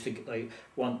time. At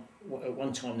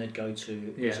one time they'd go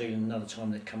to New Zealand, another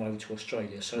time they'd come over to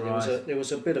Australia. So there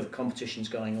was a bit of competitions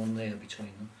going on there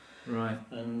between them. Right.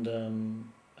 And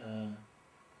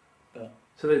but.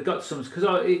 So they've got some, because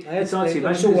it's hard to imagine.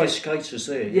 There's always skaters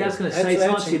there. Yeah, I was going to say, it's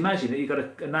hard to imagine that you've got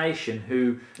a nation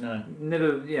who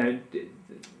never,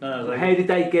 how did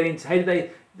they get into, had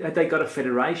they got a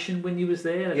federation when you was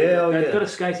there? They've got a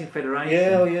skating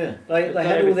federation. Yeah, They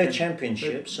had all their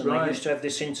championships, and they used to have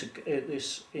this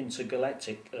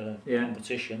intergalactic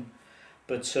competition,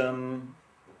 but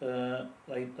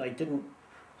they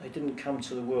didn't come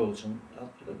to the Worlds, and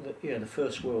the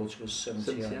first Worlds was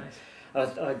 '78.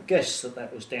 I guess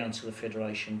that was down to the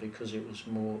federation because it was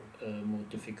more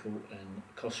difficult and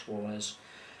cost-wise.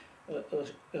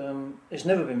 There's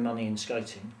never been money in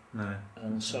skating,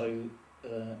 and so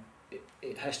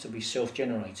it has to be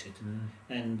self-generated.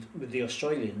 And with the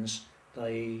Australians,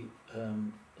 they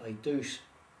do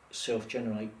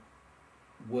self-generate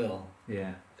well.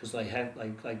 Yeah. Because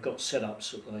they've got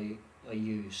setups that they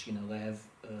use. You know, they have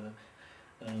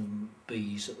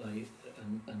bees that they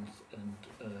and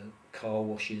car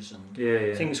washes and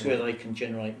things where they can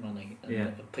generate money,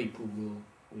 and people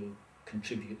will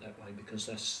contribute that way because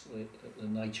that's the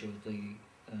nature of the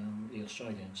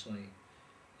Australians.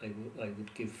 They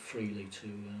would give freely to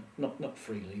not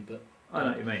freely, but I know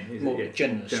what you mean. More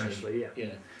generously.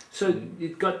 Yeah. So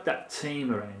you've got that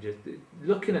team around you.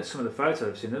 Looking at some of the photos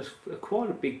I've seen, there's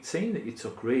quite a big team that you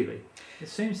took. Really, it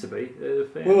seems to be.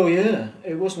 Well, yeah,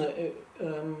 it wasn't.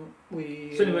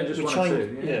 We certainly just we one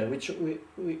trained. or two.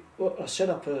 I set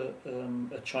up a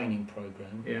training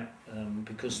program. Yeah.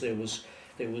 Because there was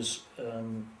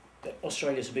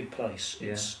Australia's a big place.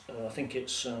 It's I think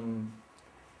it's from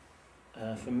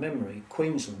memory,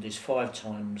 Queensland is 5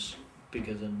 times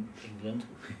bigger than England,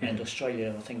 and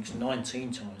Australia I think is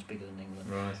 19 times bigger than England.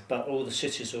 Right. But all the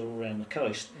cities are all around the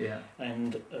coast. Yeah.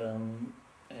 And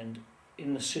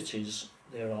in the cities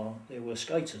there were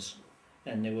skaters,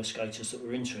 and there were skaters that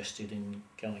were interested in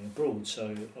going abroad.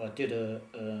 So I did a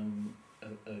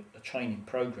training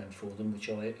program for them, which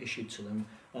I issued to them,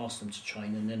 asked them to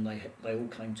train, and then they all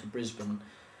came to Brisbane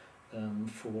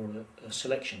for a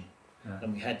selection. Yeah.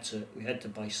 And we had to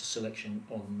base the selection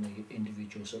on the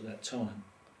individuals at that time,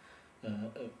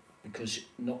 because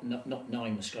not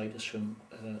knowing the skaters from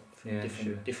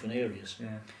different areas.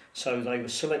 Yeah. So they were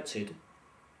selected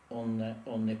on their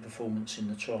performance in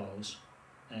the trials,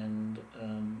 and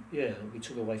we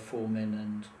took away 4 men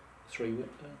and 3 women,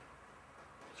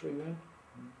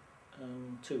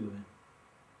 2 women.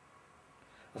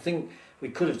 I think we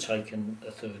could have taken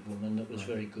a third woman that was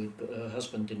very good, but her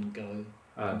husband didn't go,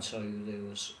 and so there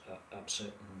was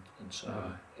upset, and so.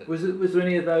 Was there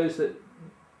any of those that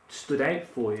stood out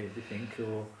for you? Do you think,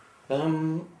 or?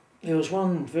 There was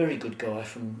one very good guy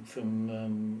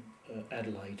from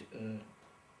Adelaide,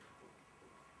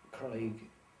 Craig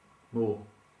Moore.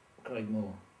 Craig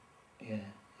Moore, yeah.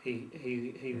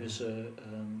 He was a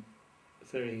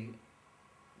very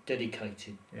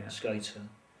dedicated skater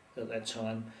at that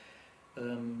time,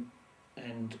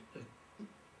 and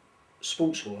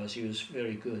sports-wise he was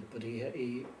very good, but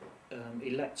he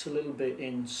lacked a little bit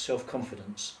in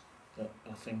self-confidence,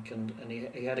 I think, and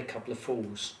he had a couple of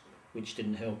falls which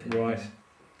didn't help him. Right.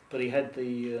 But he had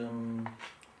the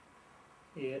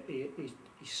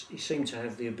he seemed to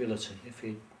have the ability if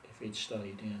he'd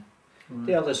stayed. Yeah. Right.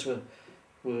 The others were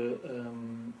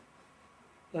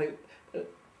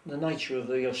the nature of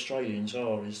the Australians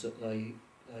is that they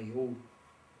will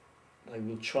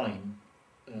train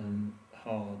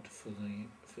hard for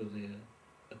their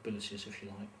abilities, if you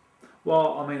like.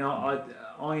 Well, I mean,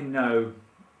 I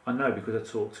know because I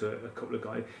talked to a couple of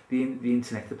guys. The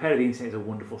internet, the power of the internet is a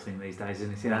wonderful thing these days,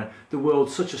 isn't it? You know, the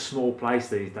world's such a small place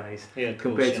these days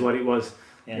compared to what it was,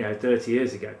 30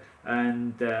 years ago.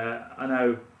 And I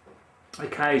know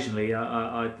occasionally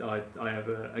I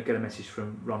get a message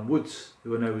from Ron Woods,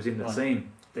 who I know was in the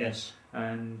team. Yes.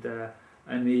 And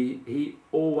he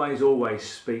always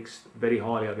speaks very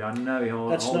highly of you. I know he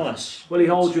holds. That's nice. Well, he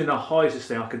holds you in the highest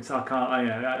esteem.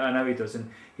 I know he does, and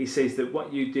he says that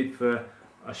what you did for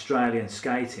Australian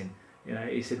skating,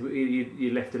 he said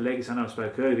you left a legacy. I know I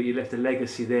spoke earlier, but you left a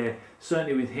legacy there,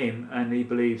 certainly with him, and he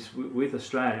believes with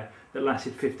Australia, that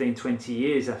lasted 15, 20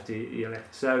 years after you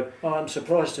left. So I'm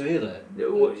surprised to hear that.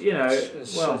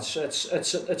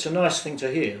 It's a nice thing to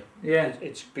hear. Yeah.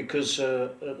 It's because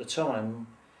at the time,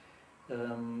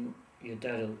 your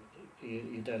dad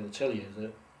will tell you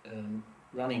that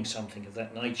running something of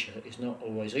that nature is not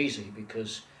always easy,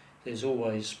 because there's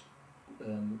always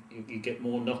you get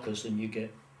more knockers than you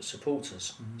get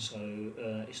supporters. Mm-hmm. So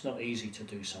it's not easy to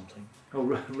do something. Oh,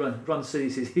 Ron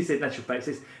said, he said, natural fact,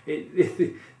 says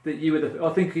that you were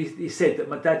I think he said that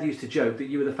my dad used to joke that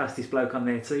you were the fastest bloke on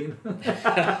their team.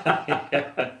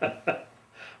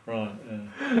 Right.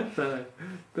 So,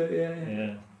 but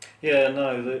no,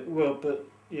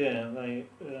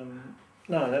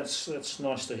 no, that's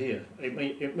nice to hear.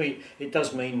 It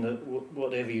does mean that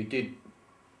whatever you did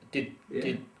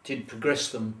progress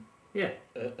them. Yeah.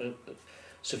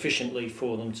 Sufficiently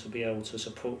for them to be able to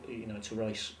support, to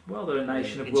race. Well, they're a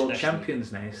nation of world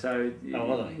champions now, so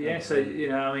are they? Yeah. So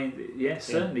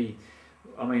certainly.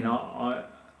 I mean, I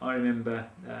remember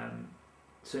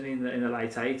certainly in the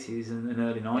late 80s and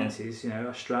early 90s.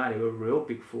 Australia were a real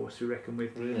big force to reckon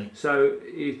with. Really. So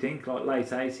you think like late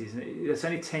 80s, it's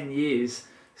only 10 years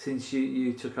since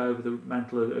you took over the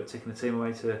mantle of taking the team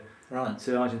away to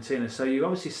Argentina. So you've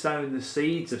obviously sown the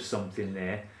seeds of something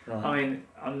there. Right. I mean,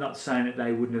 I'm not saying that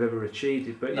they wouldn't have ever achieved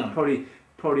it, but you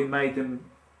probably made them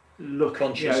look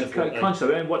conscious of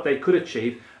what they could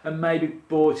achieve, and maybe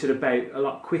brought it about a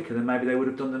lot quicker than maybe they would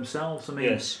have done themselves. I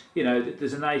mean,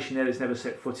 there's a nation there that's never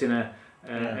set foot in a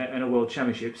world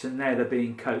championships, and now they're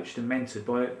being coached and mentored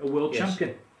by a world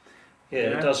champion.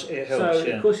 Yeah, it does. It helps.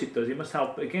 So of course it does. It must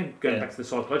help. Again, going back to the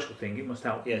psychological thing, it must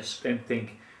help them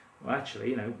think. Well,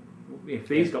 actually, if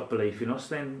he's got belief in us,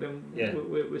 then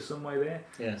we're some way there.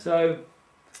 Yeah. So,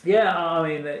 I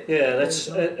mean.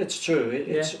 It's true.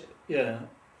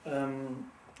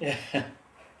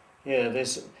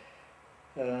 There's.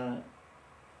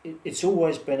 It's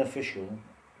always beneficial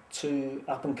to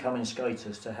up and coming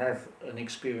skaters to have an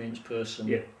experienced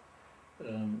person.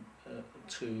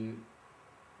 To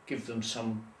give them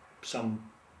some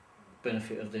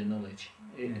benefit of their knowledge.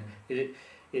 It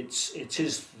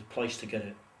is the place to get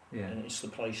it. Yeah. And it's the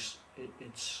place.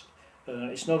 It's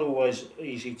not always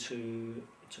easy to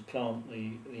plant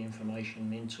the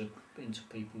information into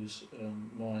people's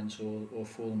minds or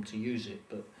for them to use it,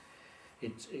 but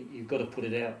you've got to put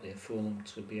it out there for them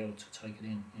to be able to take it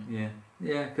in.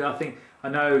 Yeah. Cause I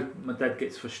know my dad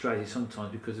gets frustrated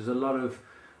sometimes because there's a lot of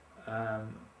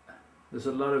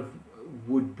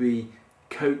would-be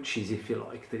coaches, if you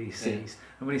like, that he sees.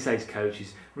 And when he says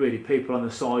coaches, really people on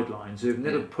the sidelines who've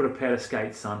never put a pair of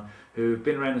skates on, who've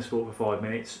been around the sport for 5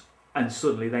 minutes, and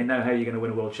suddenly they know how you're going to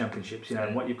win a world championships,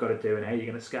 and what you've got to do and how you're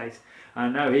going to skate.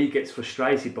 And I know he gets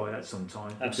frustrated by that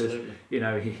sometimes. Absolutely.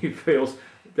 Because, he feels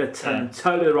they're telling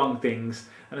totally the wrong things,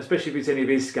 and especially if it's any of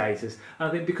his skaters. And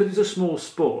I think because it's a small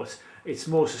sport, it's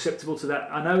more susceptible to that.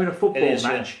 I know in a football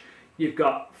match, you've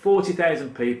got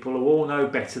 40,000 people who all know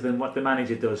better than what the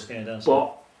manager does. Yeah, it does.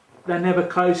 But they're never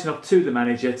close enough to the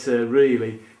manager to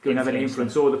really go and have any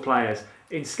influence, or the players.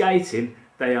 In skating,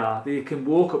 they are. You can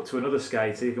walk up to another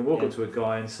skater, you can walk up to a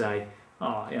guy and say,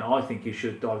 "Oh, you know, I think you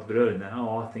should have dived a bit earlier than that.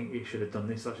 Oh, I think you should have done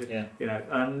this." You know,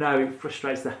 and I know it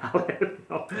frustrates the hell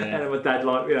out of me. And my dad,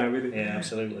 like, you know, with it. Yeah,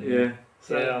 absolutely. Yeah.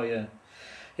 So,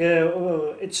 yeah.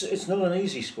 Well, it's not an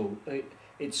easy sport.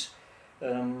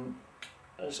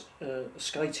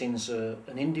 Skating's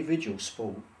an individual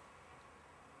sport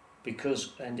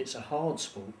and it's a hard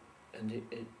sport, and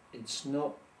it's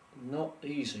not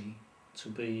easy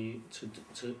for a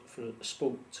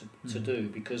sport to do,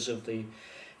 because of the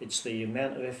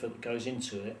amount of effort that goes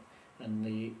into it, and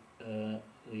the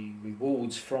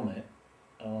rewards from it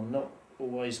are not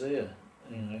always there.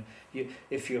 You know,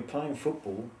 if you're playing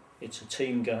football, it's a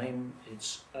team game.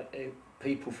 It's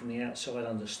people from the outside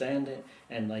understand it,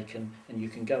 and you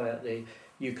can go out there.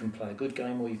 You can play a good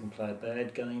game or you can play a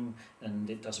bad game, and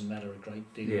it doesn't matter a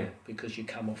great deal because you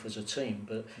come off as a team.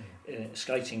 But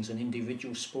skating's an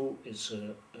individual sport. It's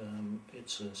a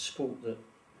sport that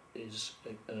is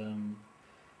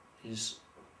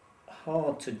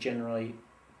hard to generate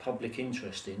public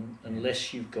interest in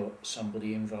unless you've got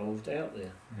somebody involved out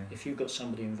there. If you've got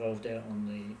somebody involved out on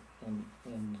the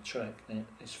track, then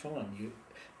it's fine.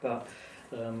 But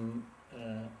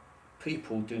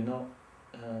people do not.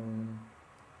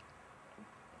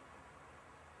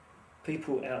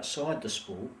 People outside the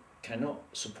sport cannot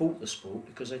support the sport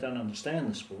because they don't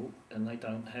understand the sport, and they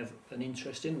don't have an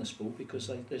interest in the sport because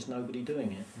there's nobody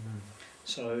doing it.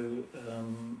 So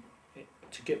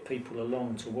to get people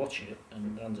along to watch it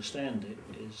and understand it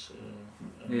is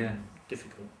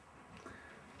difficult.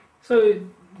 So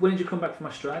when did you come back from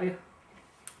Australia?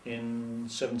 In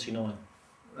 '79.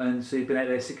 And so you've been out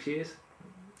there 6 years?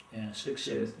 Yeah, 6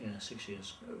 years. Yeah, 6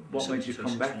 years. What made you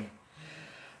come back?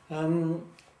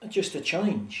 Just a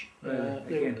change.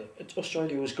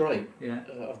 Australia was great. Yeah.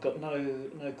 I've got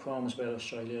no qualms about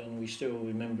Australia, and we still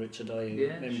remember it today.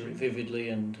 Remember it vividly,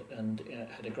 and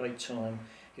had a great time.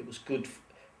 It was good.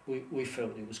 We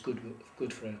felt it was good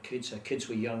for our kids. Our kids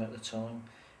were young at the time.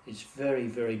 It's very,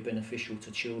 very beneficial to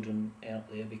children out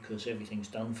there because everything's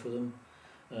done for them.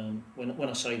 When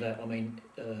I say that, I mean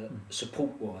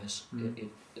support-wise,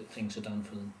 things are done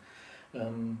for them.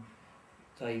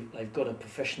 They've got a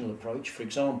professional approach. For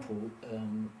example,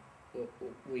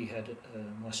 we had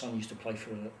my son used to play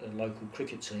for a local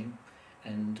cricket team,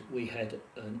 and we had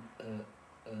an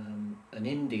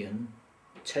Indian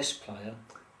test player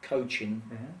coaching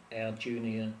our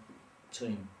junior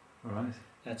team. Right.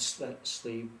 That's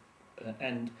the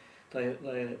and they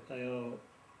are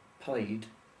paid.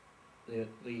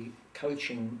 The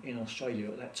coaching in Australia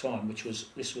at that time, which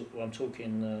was I'm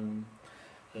talking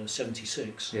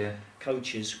 76. Yeah.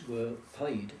 Coaches were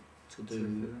paid to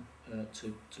do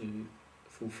to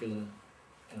fulfil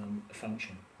a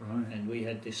function. Right. And we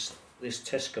had this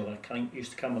test guy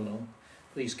used to come along.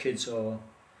 These kids are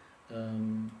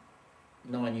 9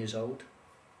 years old,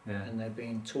 and they're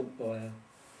being taught by a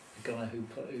guy who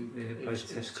plays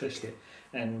test cricket.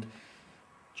 And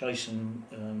Jason,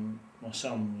 my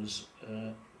son, was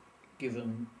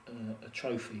given a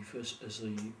trophy as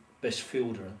the best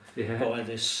fielder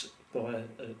by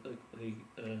a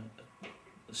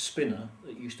spinner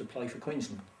that used to play for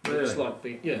Queensland. Really? It's like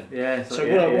So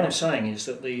what I'm saying is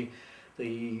that the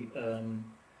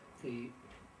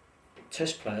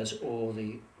test players or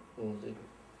the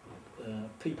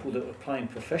people that were playing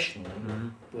professionally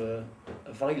were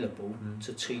available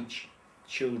to teach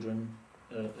children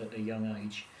at a young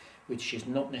age, which is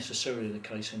not necessarily the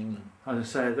case in England. I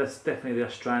was going to say, that's definitely the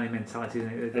Australian mentality,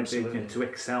 isn't it? Absolutely. To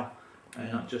excel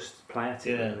and not just play at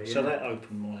it. Yeah, really, so that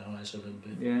opened my eyes a little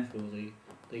bit for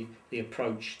the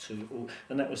approach to all,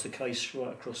 and that was the case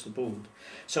right across the board.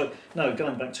 So no,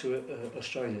 going back to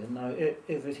Australia, no,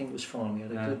 everything was fine. We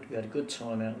had a good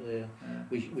time out there.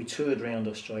 Yeah. We toured around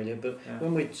Australia, but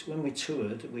when we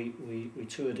toured, we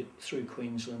toured it through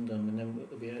Queensland, and then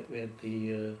we had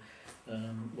the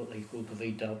what they called the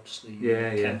V-dubs, the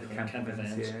camper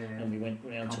vans, and we went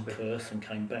round to Perth and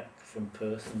came back from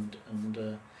Perth, and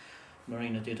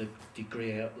Marina did a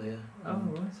degree out there,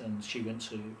 and she went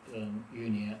to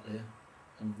uni out there,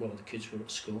 and while the kids were at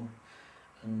school,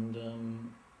 and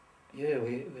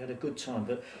we had a good time.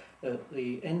 But at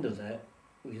the end of that,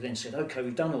 we then said, okay,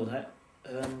 we've done all that.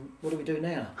 What do we do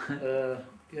now?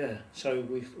 So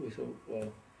we thought,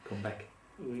 well, come back.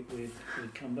 We'd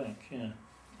come back,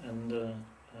 and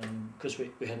because we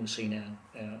hadn't seen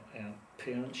our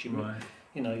parents, you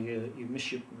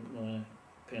miss your. My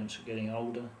parents were getting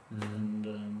older, and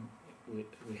we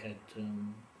had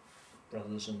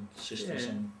brothers and sisters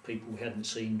and people we hadn't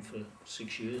seen for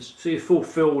 6 years. So you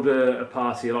fulfilled a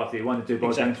part of your life that you wanted to do by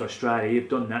Exactly. going to Australia. You've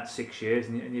done that 6 years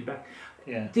and you're back.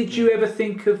 Yeah. Did you ever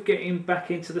think of getting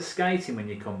back into the skating when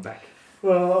you come back?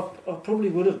 Well, I probably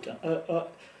would have done.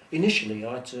 Initially,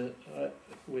 I had to.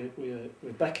 We're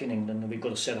back in England and we've got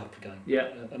to set up again. Yeah.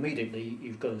 Immediately,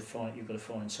 you've got to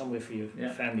find somewhere for your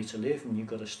family to live, and you've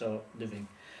got to start living.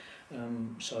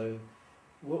 So,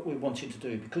 what we wanted to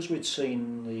do, because we'd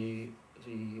seen the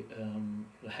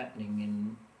happening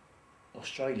in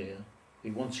Australia,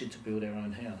 we wanted to build our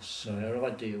own house. So our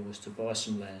idea was to buy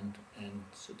some land and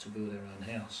to build our own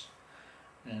house,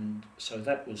 and so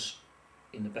that was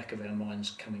in the back of our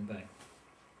minds coming back.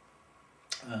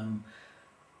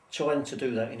 Trying to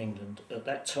do that in England at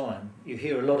that time, you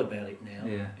hear a lot about it now.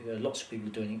 Yeah. Lots of people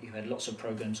are doing it. You had lots of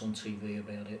programs on TV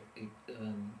about it.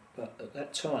 But at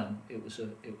that time, it was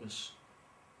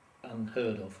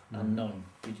unheard of, unknown.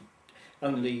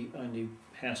 Only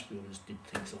house builders did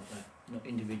things like that. Not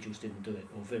individuals didn't do it,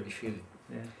 or very few.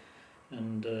 Yeah.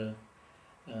 And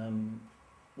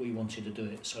we wanted to do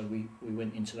it, so we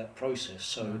went into that process.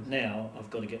 So now I've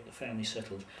got to get the family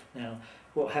settled. Now,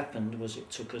 what happened was it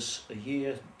took us a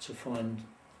year to find.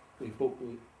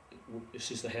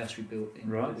 This is the house we built in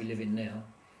that we live in now.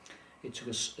 It took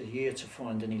us a year to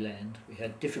find any land. We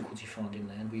had difficulty finding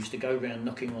land. We used to go around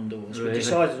knocking on doors. Really? We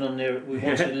decided on there we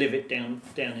wanted to live it down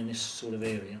in this sort of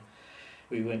area.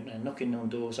 We went around knocking on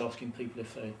doors, asking people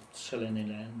if they'd sell any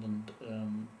land, and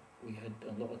we had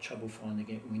a lot of trouble finding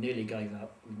it. We nearly gave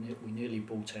up. We nearly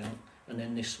bought out, and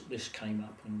then this came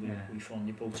up, and we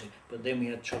finally bought it. But then we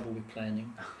had trouble with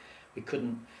planning. We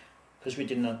couldn't, because we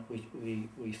didn't know,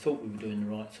 we thought we were doing the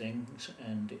right things,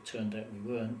 and it turned out we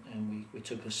weren't, and we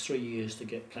took us 3 years to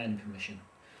get planning permission.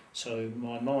 So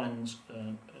my mind's,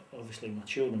 obviously my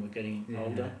children were getting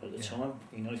older at the time.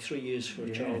 3 years for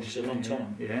a child is a long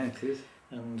time. Yeah, it is.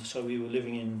 And so we were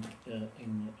living in a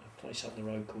place up the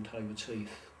road called Haywards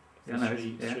Heath for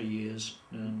 3 years,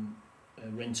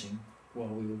 renting while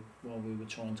we were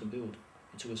trying to build.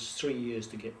 It took us 3 years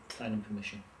to get planning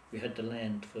permission. We had the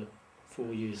land for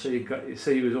 4 years. So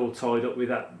you was all tied up with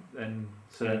that, and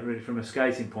so really from a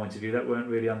skating point of view, that weren't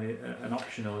really on an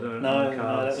option or on the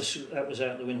cards. No, that was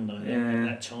out the window. At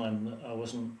that time, I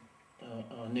wasn't.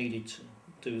 I needed to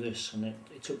do this, and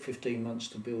it took 15 months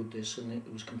to build this, and it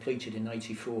was completed in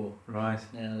 '84. Right.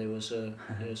 Now there was a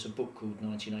book called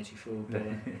 1984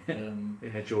 by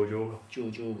George Orwell.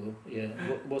 George Orwell. Yeah.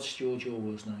 What's George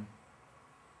Orwell's name?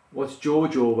 What's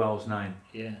George Orwell's name?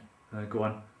 Yeah. Go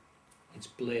on. It's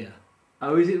Blair.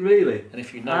 Oh, is it really? And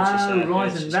if you notice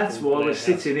right, and that's why we're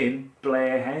sitting in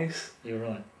Blair House. You're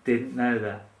right. Didn't know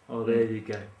that. Oh, there you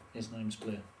go. His name's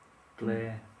Blair.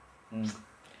 Blair.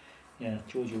 Yeah,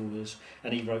 George Orwell's,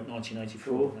 and he wrote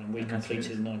 1984, and we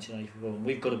completed in 1984. And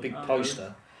we've got a big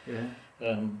poster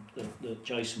that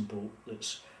Jason bought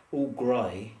that's all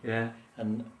grey. Yeah.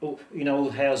 And all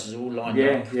the houses are all lined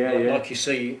up, like you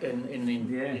see in the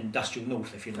industrial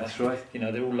north, if you like. That's right.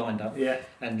 They're all lined up,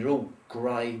 and they're all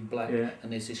grey, black,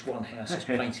 and there's this one house that's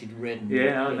painted red and,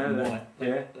 white.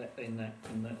 And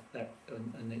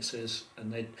it says,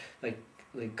 and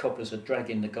the coppers are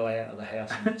dragging the guy out of the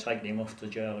house and taking him off to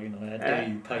jail. How dare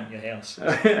you paint your house?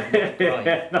 Not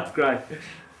great. Not great.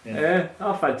 Yeah.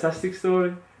 Oh, fantastic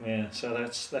story. Yeah, so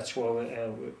that's why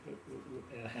our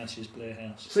house is Blair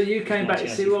House. So you came back.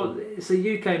 So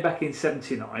you came back in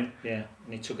 '79. Yeah,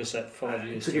 and it took us that 5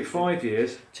 years. It took you 5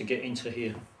 years to get into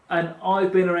here. And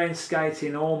I've been around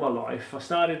skating all my life. I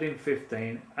started in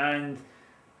 '15, and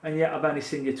yet I've only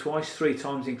seen you twice, 3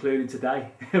 times, including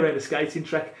today, around a skating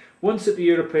track. Once at the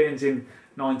Europeans in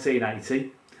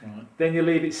 1980. Right. Then you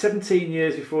leave it 17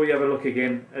 years before you have a look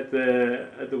again at the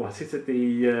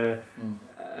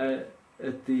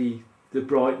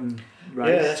Brighton race.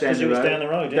 Yeah, that's because it was down the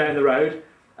road. Down the road,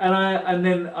 and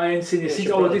then I ain't seen you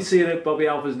since. I did see you at Bobby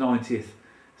Alpha's 90th.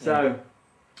 So,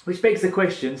 which begs the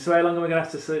question: so how long are we going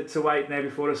to have to wait now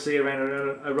before I see you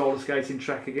around a roller skating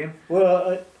track again?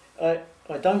 Well, I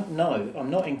don't know. I'm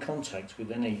not in contact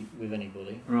with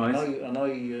anybody. Right. I know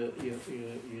your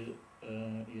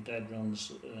dad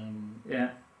runs.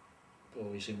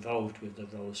 Or he's involved with the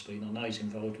roller speed. I know he's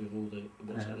involved with all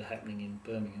what's happening in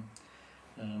Birmingham,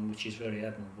 which is very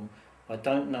admirable. I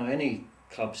don't know any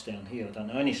clubs down here. I don't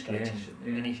know any skating.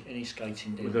 Any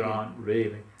skating down here. There aren't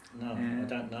really. No, I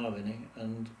don't know of any.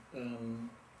 And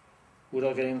would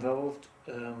I get involved?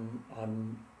 I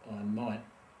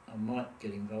might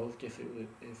get involved if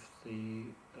the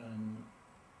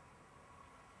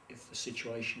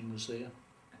situation was there.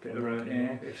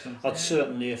 I'd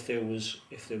certainly, if there was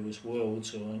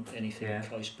worlds or anything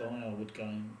close by, I would go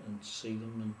and see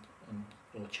them and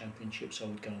or championships, I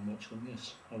would go and watch them.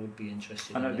 Yes, I would be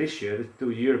interested. I know this year there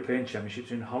were European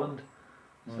championships in Holland.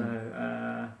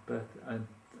 So, but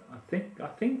I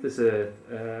think there's a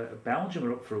Belgium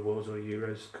are up for awards or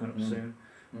Euros coming up soon.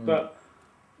 But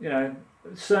you know,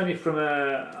 certainly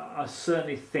I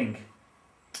certainly think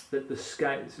that the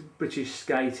British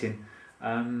skating.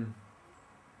 I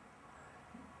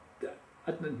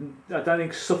don't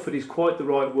think suffered is quite the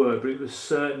right word, but it was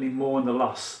certainly more in the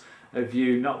loss of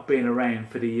you not being around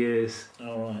for the years.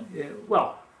 All right. Yeah,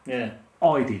 well, yeah,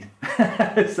 I did.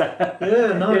 So,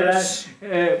 yeah, no,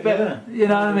 but you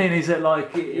know what I mean? Is that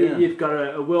like you've got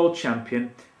a world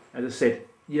champion? As I said,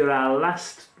 you're our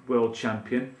last world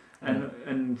champion,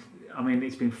 and I mean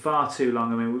it's been far too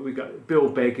long. I mean we got Bill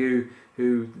Begg, who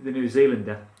the New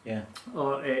Zealander. Yeah.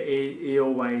 Oh, he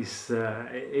always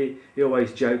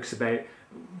jokes about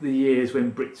the years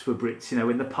when Brits were Brits. You know,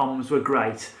 when the Poms were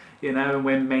great. You know, and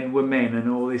when men were men and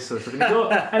all this sort of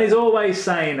stuff. And he's always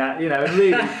saying that, you know, and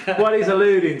really what he's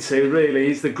alluding to really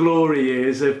is the glory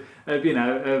years of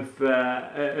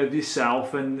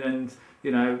yourself and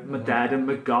you know, my dad and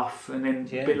McGough and then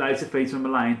a bit later Peter and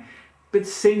Mullane. But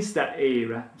since that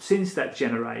era, since that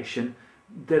generation,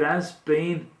 there has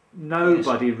been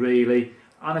nobody really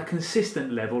on a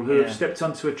consistent level who have stepped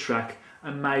onto a track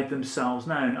and made themselves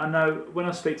known. I know when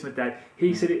I speak to my dad,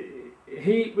 he said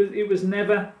it was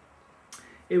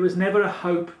never a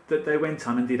hope that they went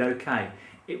on and did okay.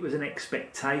 It was an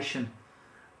expectation.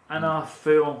 And I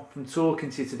feel from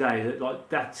talking to you today that like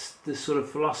that's the sort of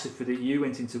philosophy that you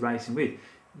went into racing with.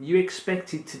 You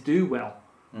expected to do well.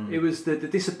 It was the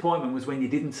disappointment was when you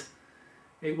didn't.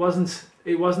 It wasn't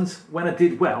when I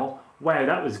did well. Wow,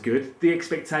 that was good. The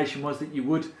expectation was that you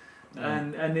would,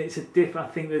 and it's I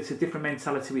think that it's a different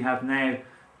mentality we have now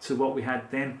to what we had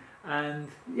then. And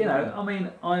you know, I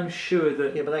mean, I'm sure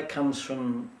that but that comes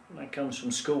from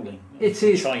schooling. It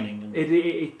is training. And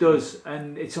it does,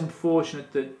 and it's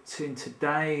unfortunate that in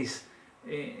today's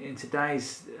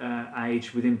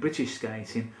age within British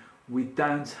skating, we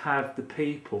don't have the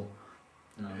people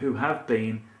who have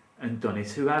been and done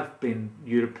it, who have been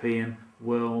European,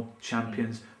 world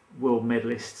champions, world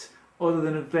medalists, other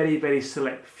than a very, very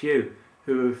select few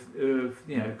who have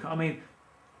you know, I mean,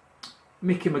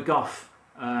 Mickey McGough,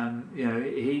 you know,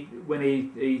 when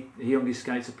he hung his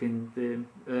skates up in the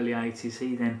early 80s,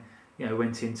 he then, you know,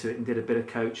 went into it and did a bit of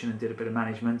coaching and did a bit of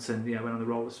management and, you know, went on the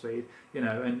roller speed, you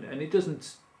know, and it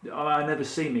doesn't, I never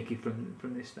see Mickey from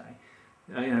this day.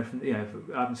 I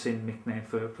haven't seen Mick now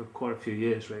for quite a few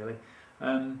years really,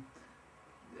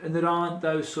 and there aren't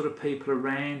those sort of people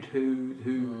around who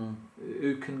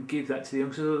can give that to the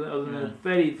youngsters, other than a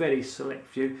very, very select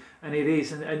few, and it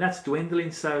is, and that's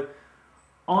dwindling. So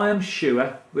I am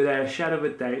sure, without a shadow of a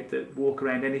doubt, that walk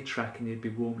around any track and you'd be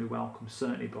warmly welcomed,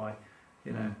 certainly by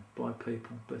by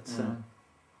people. But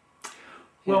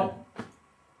well,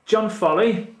 John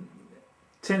Folley,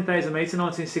 10,000 metre,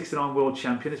 1969 world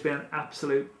champion. It's been an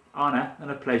absolute honour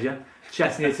and a pleasure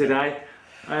chatting to you today.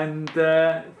 And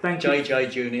thank you,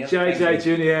 JJ Junior. JJ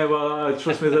Junior. Well,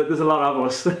 trust me, there's a lot of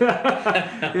us.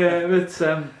 Yeah, but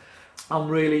I'm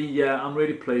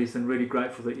really pleased and really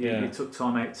grateful that you took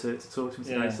time out to talk to me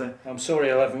today. So I'm sorry,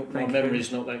 my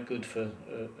memory's not that good for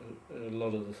a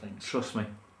lot of the things. Trust me,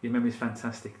 your memory's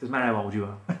fantastic. Doesn't matter how old you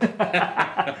are.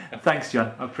 Thanks,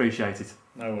 John. I appreciate it.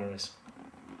 No worries.